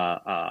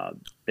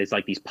there's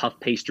like these puff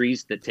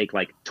pastries that take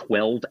like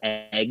 12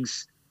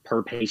 eggs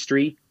per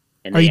pastry,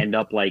 and they end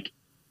up like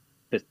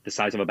the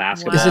size of a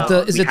basketball.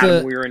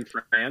 Wow. We were in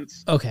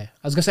France. Okay,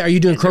 I was gonna say, are you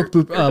doing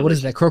what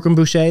is that?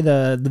 Croquembouche,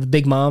 the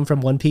big mom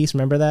from One Piece?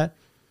 Remember that?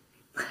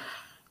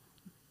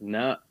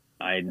 No,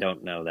 I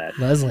don't know that.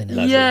 Leslie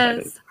knows.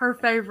 Yes, her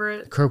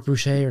favorite.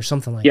 Croquembouche or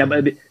something like that.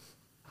 But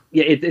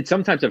it's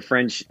some types of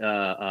French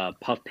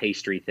puff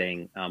pastry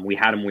thing. We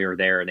had them when we were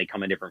there, and they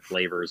come in different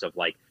flavors of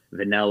like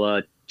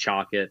vanilla,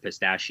 chocolate,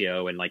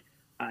 pistachio, and like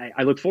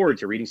I look forward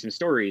to reading some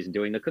stories and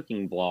doing the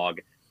cooking blog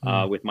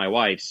with my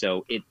wife.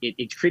 So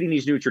it's creating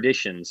these new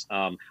traditions.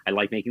 I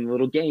like making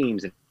little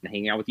games and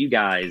hanging out with you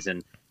guys,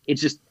 and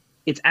it's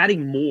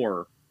adding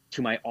more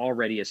to my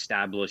already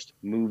established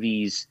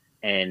movies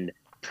and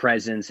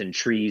presents and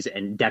trees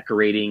and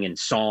decorating and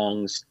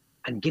songs.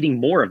 I'm getting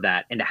more of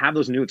that, and to have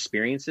those new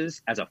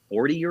experiences as a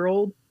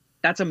 40-year-old,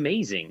 that's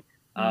amazing.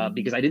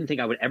 Because I didn't think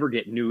I would ever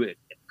get new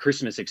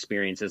Christmas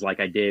experiences like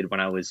I did when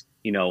I was,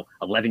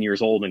 11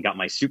 years old and got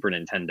my Super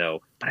Nintendo.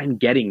 But I'm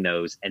getting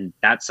those, and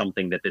that's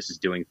something that this is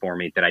doing for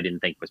me that I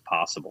didn't think was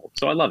possible.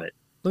 So I love it.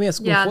 Let me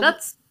ask. Yeah,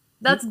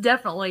 that's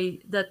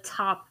definitely the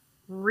top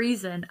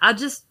reason.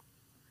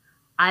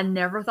 I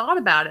never thought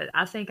about it.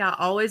 I think I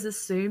always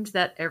assumed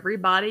that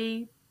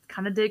everybody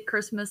kind of did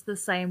Christmas the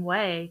same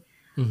way.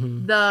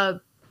 Mm-hmm.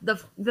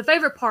 The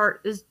favorite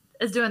part is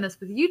doing this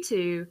with you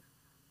two,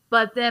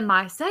 but then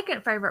my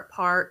second favorite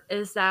part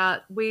is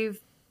that we've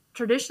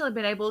traditionally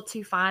been able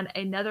to find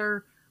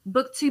another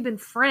booktubing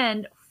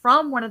friend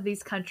from one of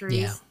these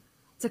countries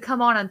to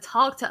come on and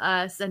talk to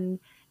us and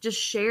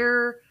just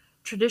share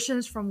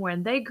traditions from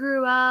when they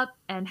grew up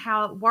and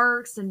how it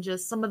works and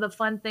just some of the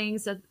fun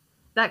things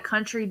that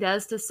country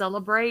does to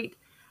celebrate.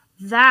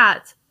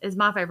 That is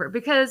my favorite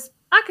because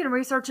I can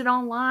research it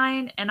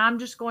online and I'm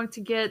just going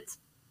to get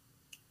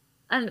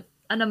an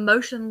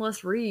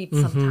emotionless read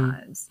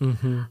sometimes.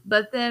 Mm-hmm.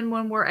 But then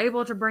when we're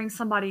able to bring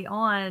somebody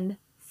on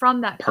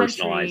from that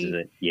country,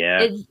 personalizes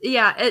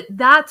it.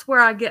 That's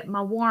where I get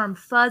my warm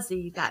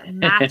fuzzy that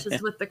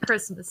matches with the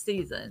Christmas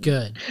season.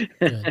 Good.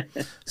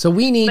 So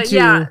we need to.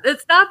 Yeah,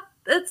 it's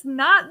it's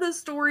not the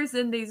stories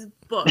in these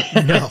books.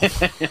 No. No.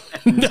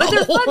 But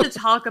they're fun to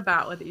talk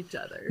about with each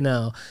other.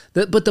 No.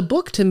 But the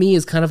book to me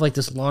is kind of like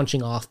this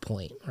launching off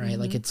point, right?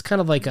 Like it's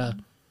kind of like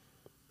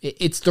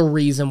it's the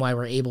reason why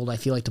we're able to, I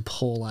feel like, to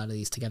pull a lot of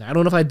these together. I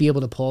don't know if I'd be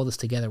able to pull this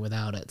together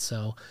without it.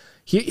 So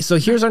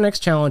here's our next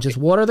challenge is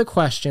what are the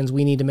questions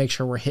we need to make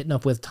sure we're hitting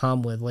up with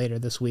Tom with later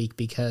this week?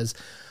 Because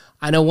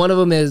I know one of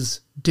them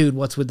is, dude,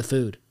 what's with the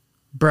food?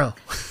 Bro.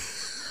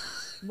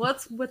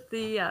 What's with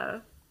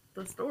the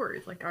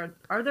stories? Like,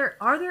 are there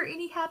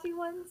any happy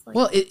ones? Like,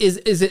 well,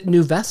 is it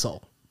New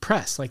Vessel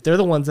Press? Like, they're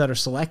the ones that are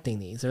selecting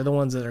these. They're the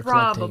ones that are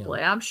probably.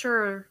 collecting them. I'm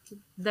sure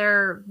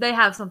they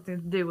have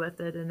something to do with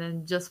it, and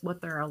then just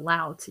what they're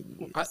allowed to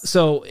use.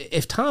 So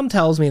if Tom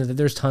tells me that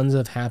there's tons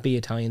of happy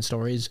Italian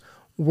stories,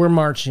 we're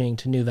marching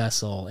to New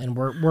Vessel, and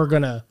we're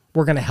gonna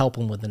help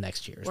him with the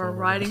next year's. We're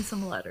writing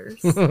some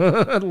letters.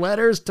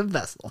 Letters to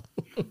Vessel.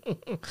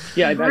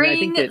 Yeah, Bring I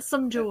think that,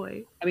 some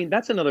joy. I mean,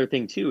 that's another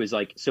thing too, is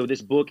like, so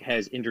this book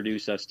has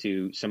introduced us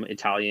to some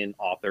Italian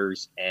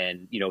authors,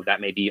 and, you know,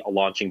 that may be a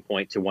launching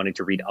point to wanting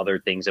to read other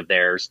things of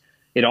theirs.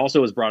 It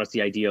also has brought us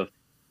the idea of,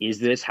 is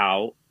this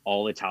how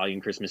all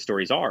Italian Christmas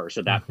stories are?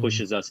 So that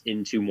pushes us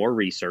into more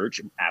research,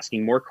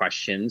 asking more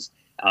questions,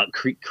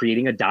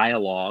 creating a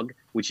dialogue,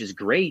 which is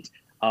great.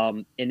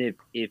 And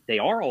if they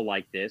are all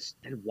like this,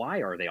 then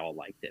why are they all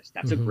like this?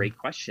 That's a great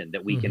question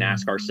that we can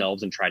ask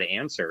ourselves and try to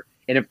answer.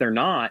 And if they're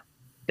not,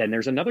 then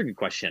there's another good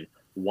question.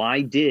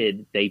 Why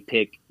did they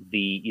pick the,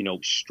 you know,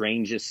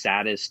 strangest,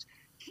 saddest,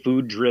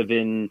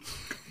 food-driven,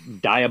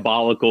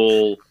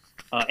 diabolical,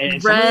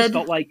 and some of this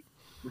felt like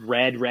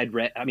red.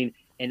 I mean,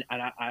 and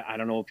I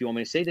don't know if you want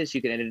me to say this,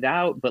 you can edit it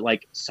out, but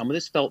like some of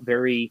this felt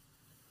very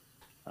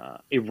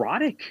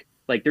erotic.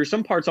 Like there's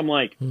some parts I'm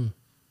like,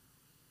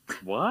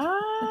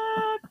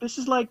 what? This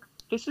is not.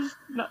 This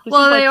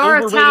Well, is they like are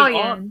overrated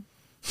Italian.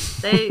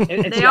 They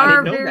and they see, I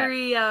are didn't know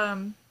very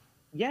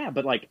Yeah,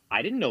 but like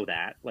I didn't know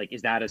that. Like,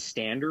 is that a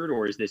standard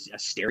or is this a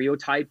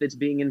stereotype that's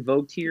being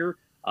invoked here?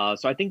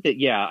 So I think that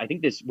I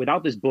think this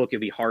without this book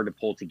it'd be hard to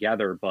pull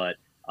together. But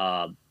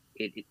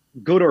it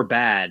good or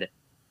bad,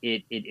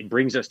 it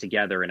brings us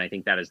together, and I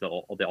think that is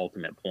the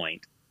ultimate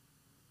point.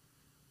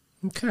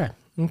 Okay.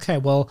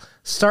 Well,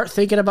 start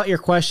thinking about your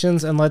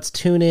questions, and let's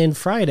tune in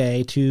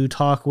Friday to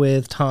talk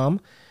with Tom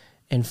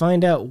and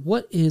find out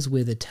what is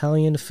with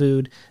Italian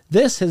food.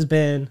 This has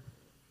been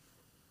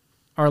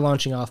our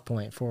launching off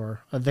point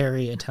for a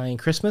very Italian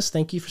Christmas.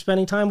 Thank you for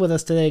spending time with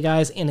us today,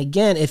 guys. And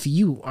again, if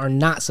you are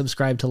not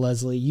subscribed to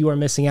Leslie, you are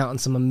missing out on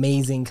some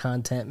amazing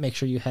content. Make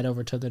sure you head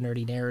over to The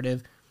Nerdy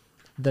Narrative,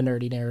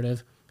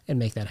 and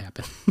make that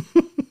happen.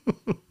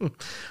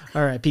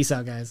 All right. Peace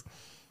out, guys.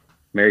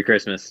 Merry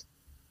Christmas.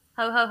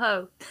 ho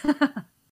ho ho.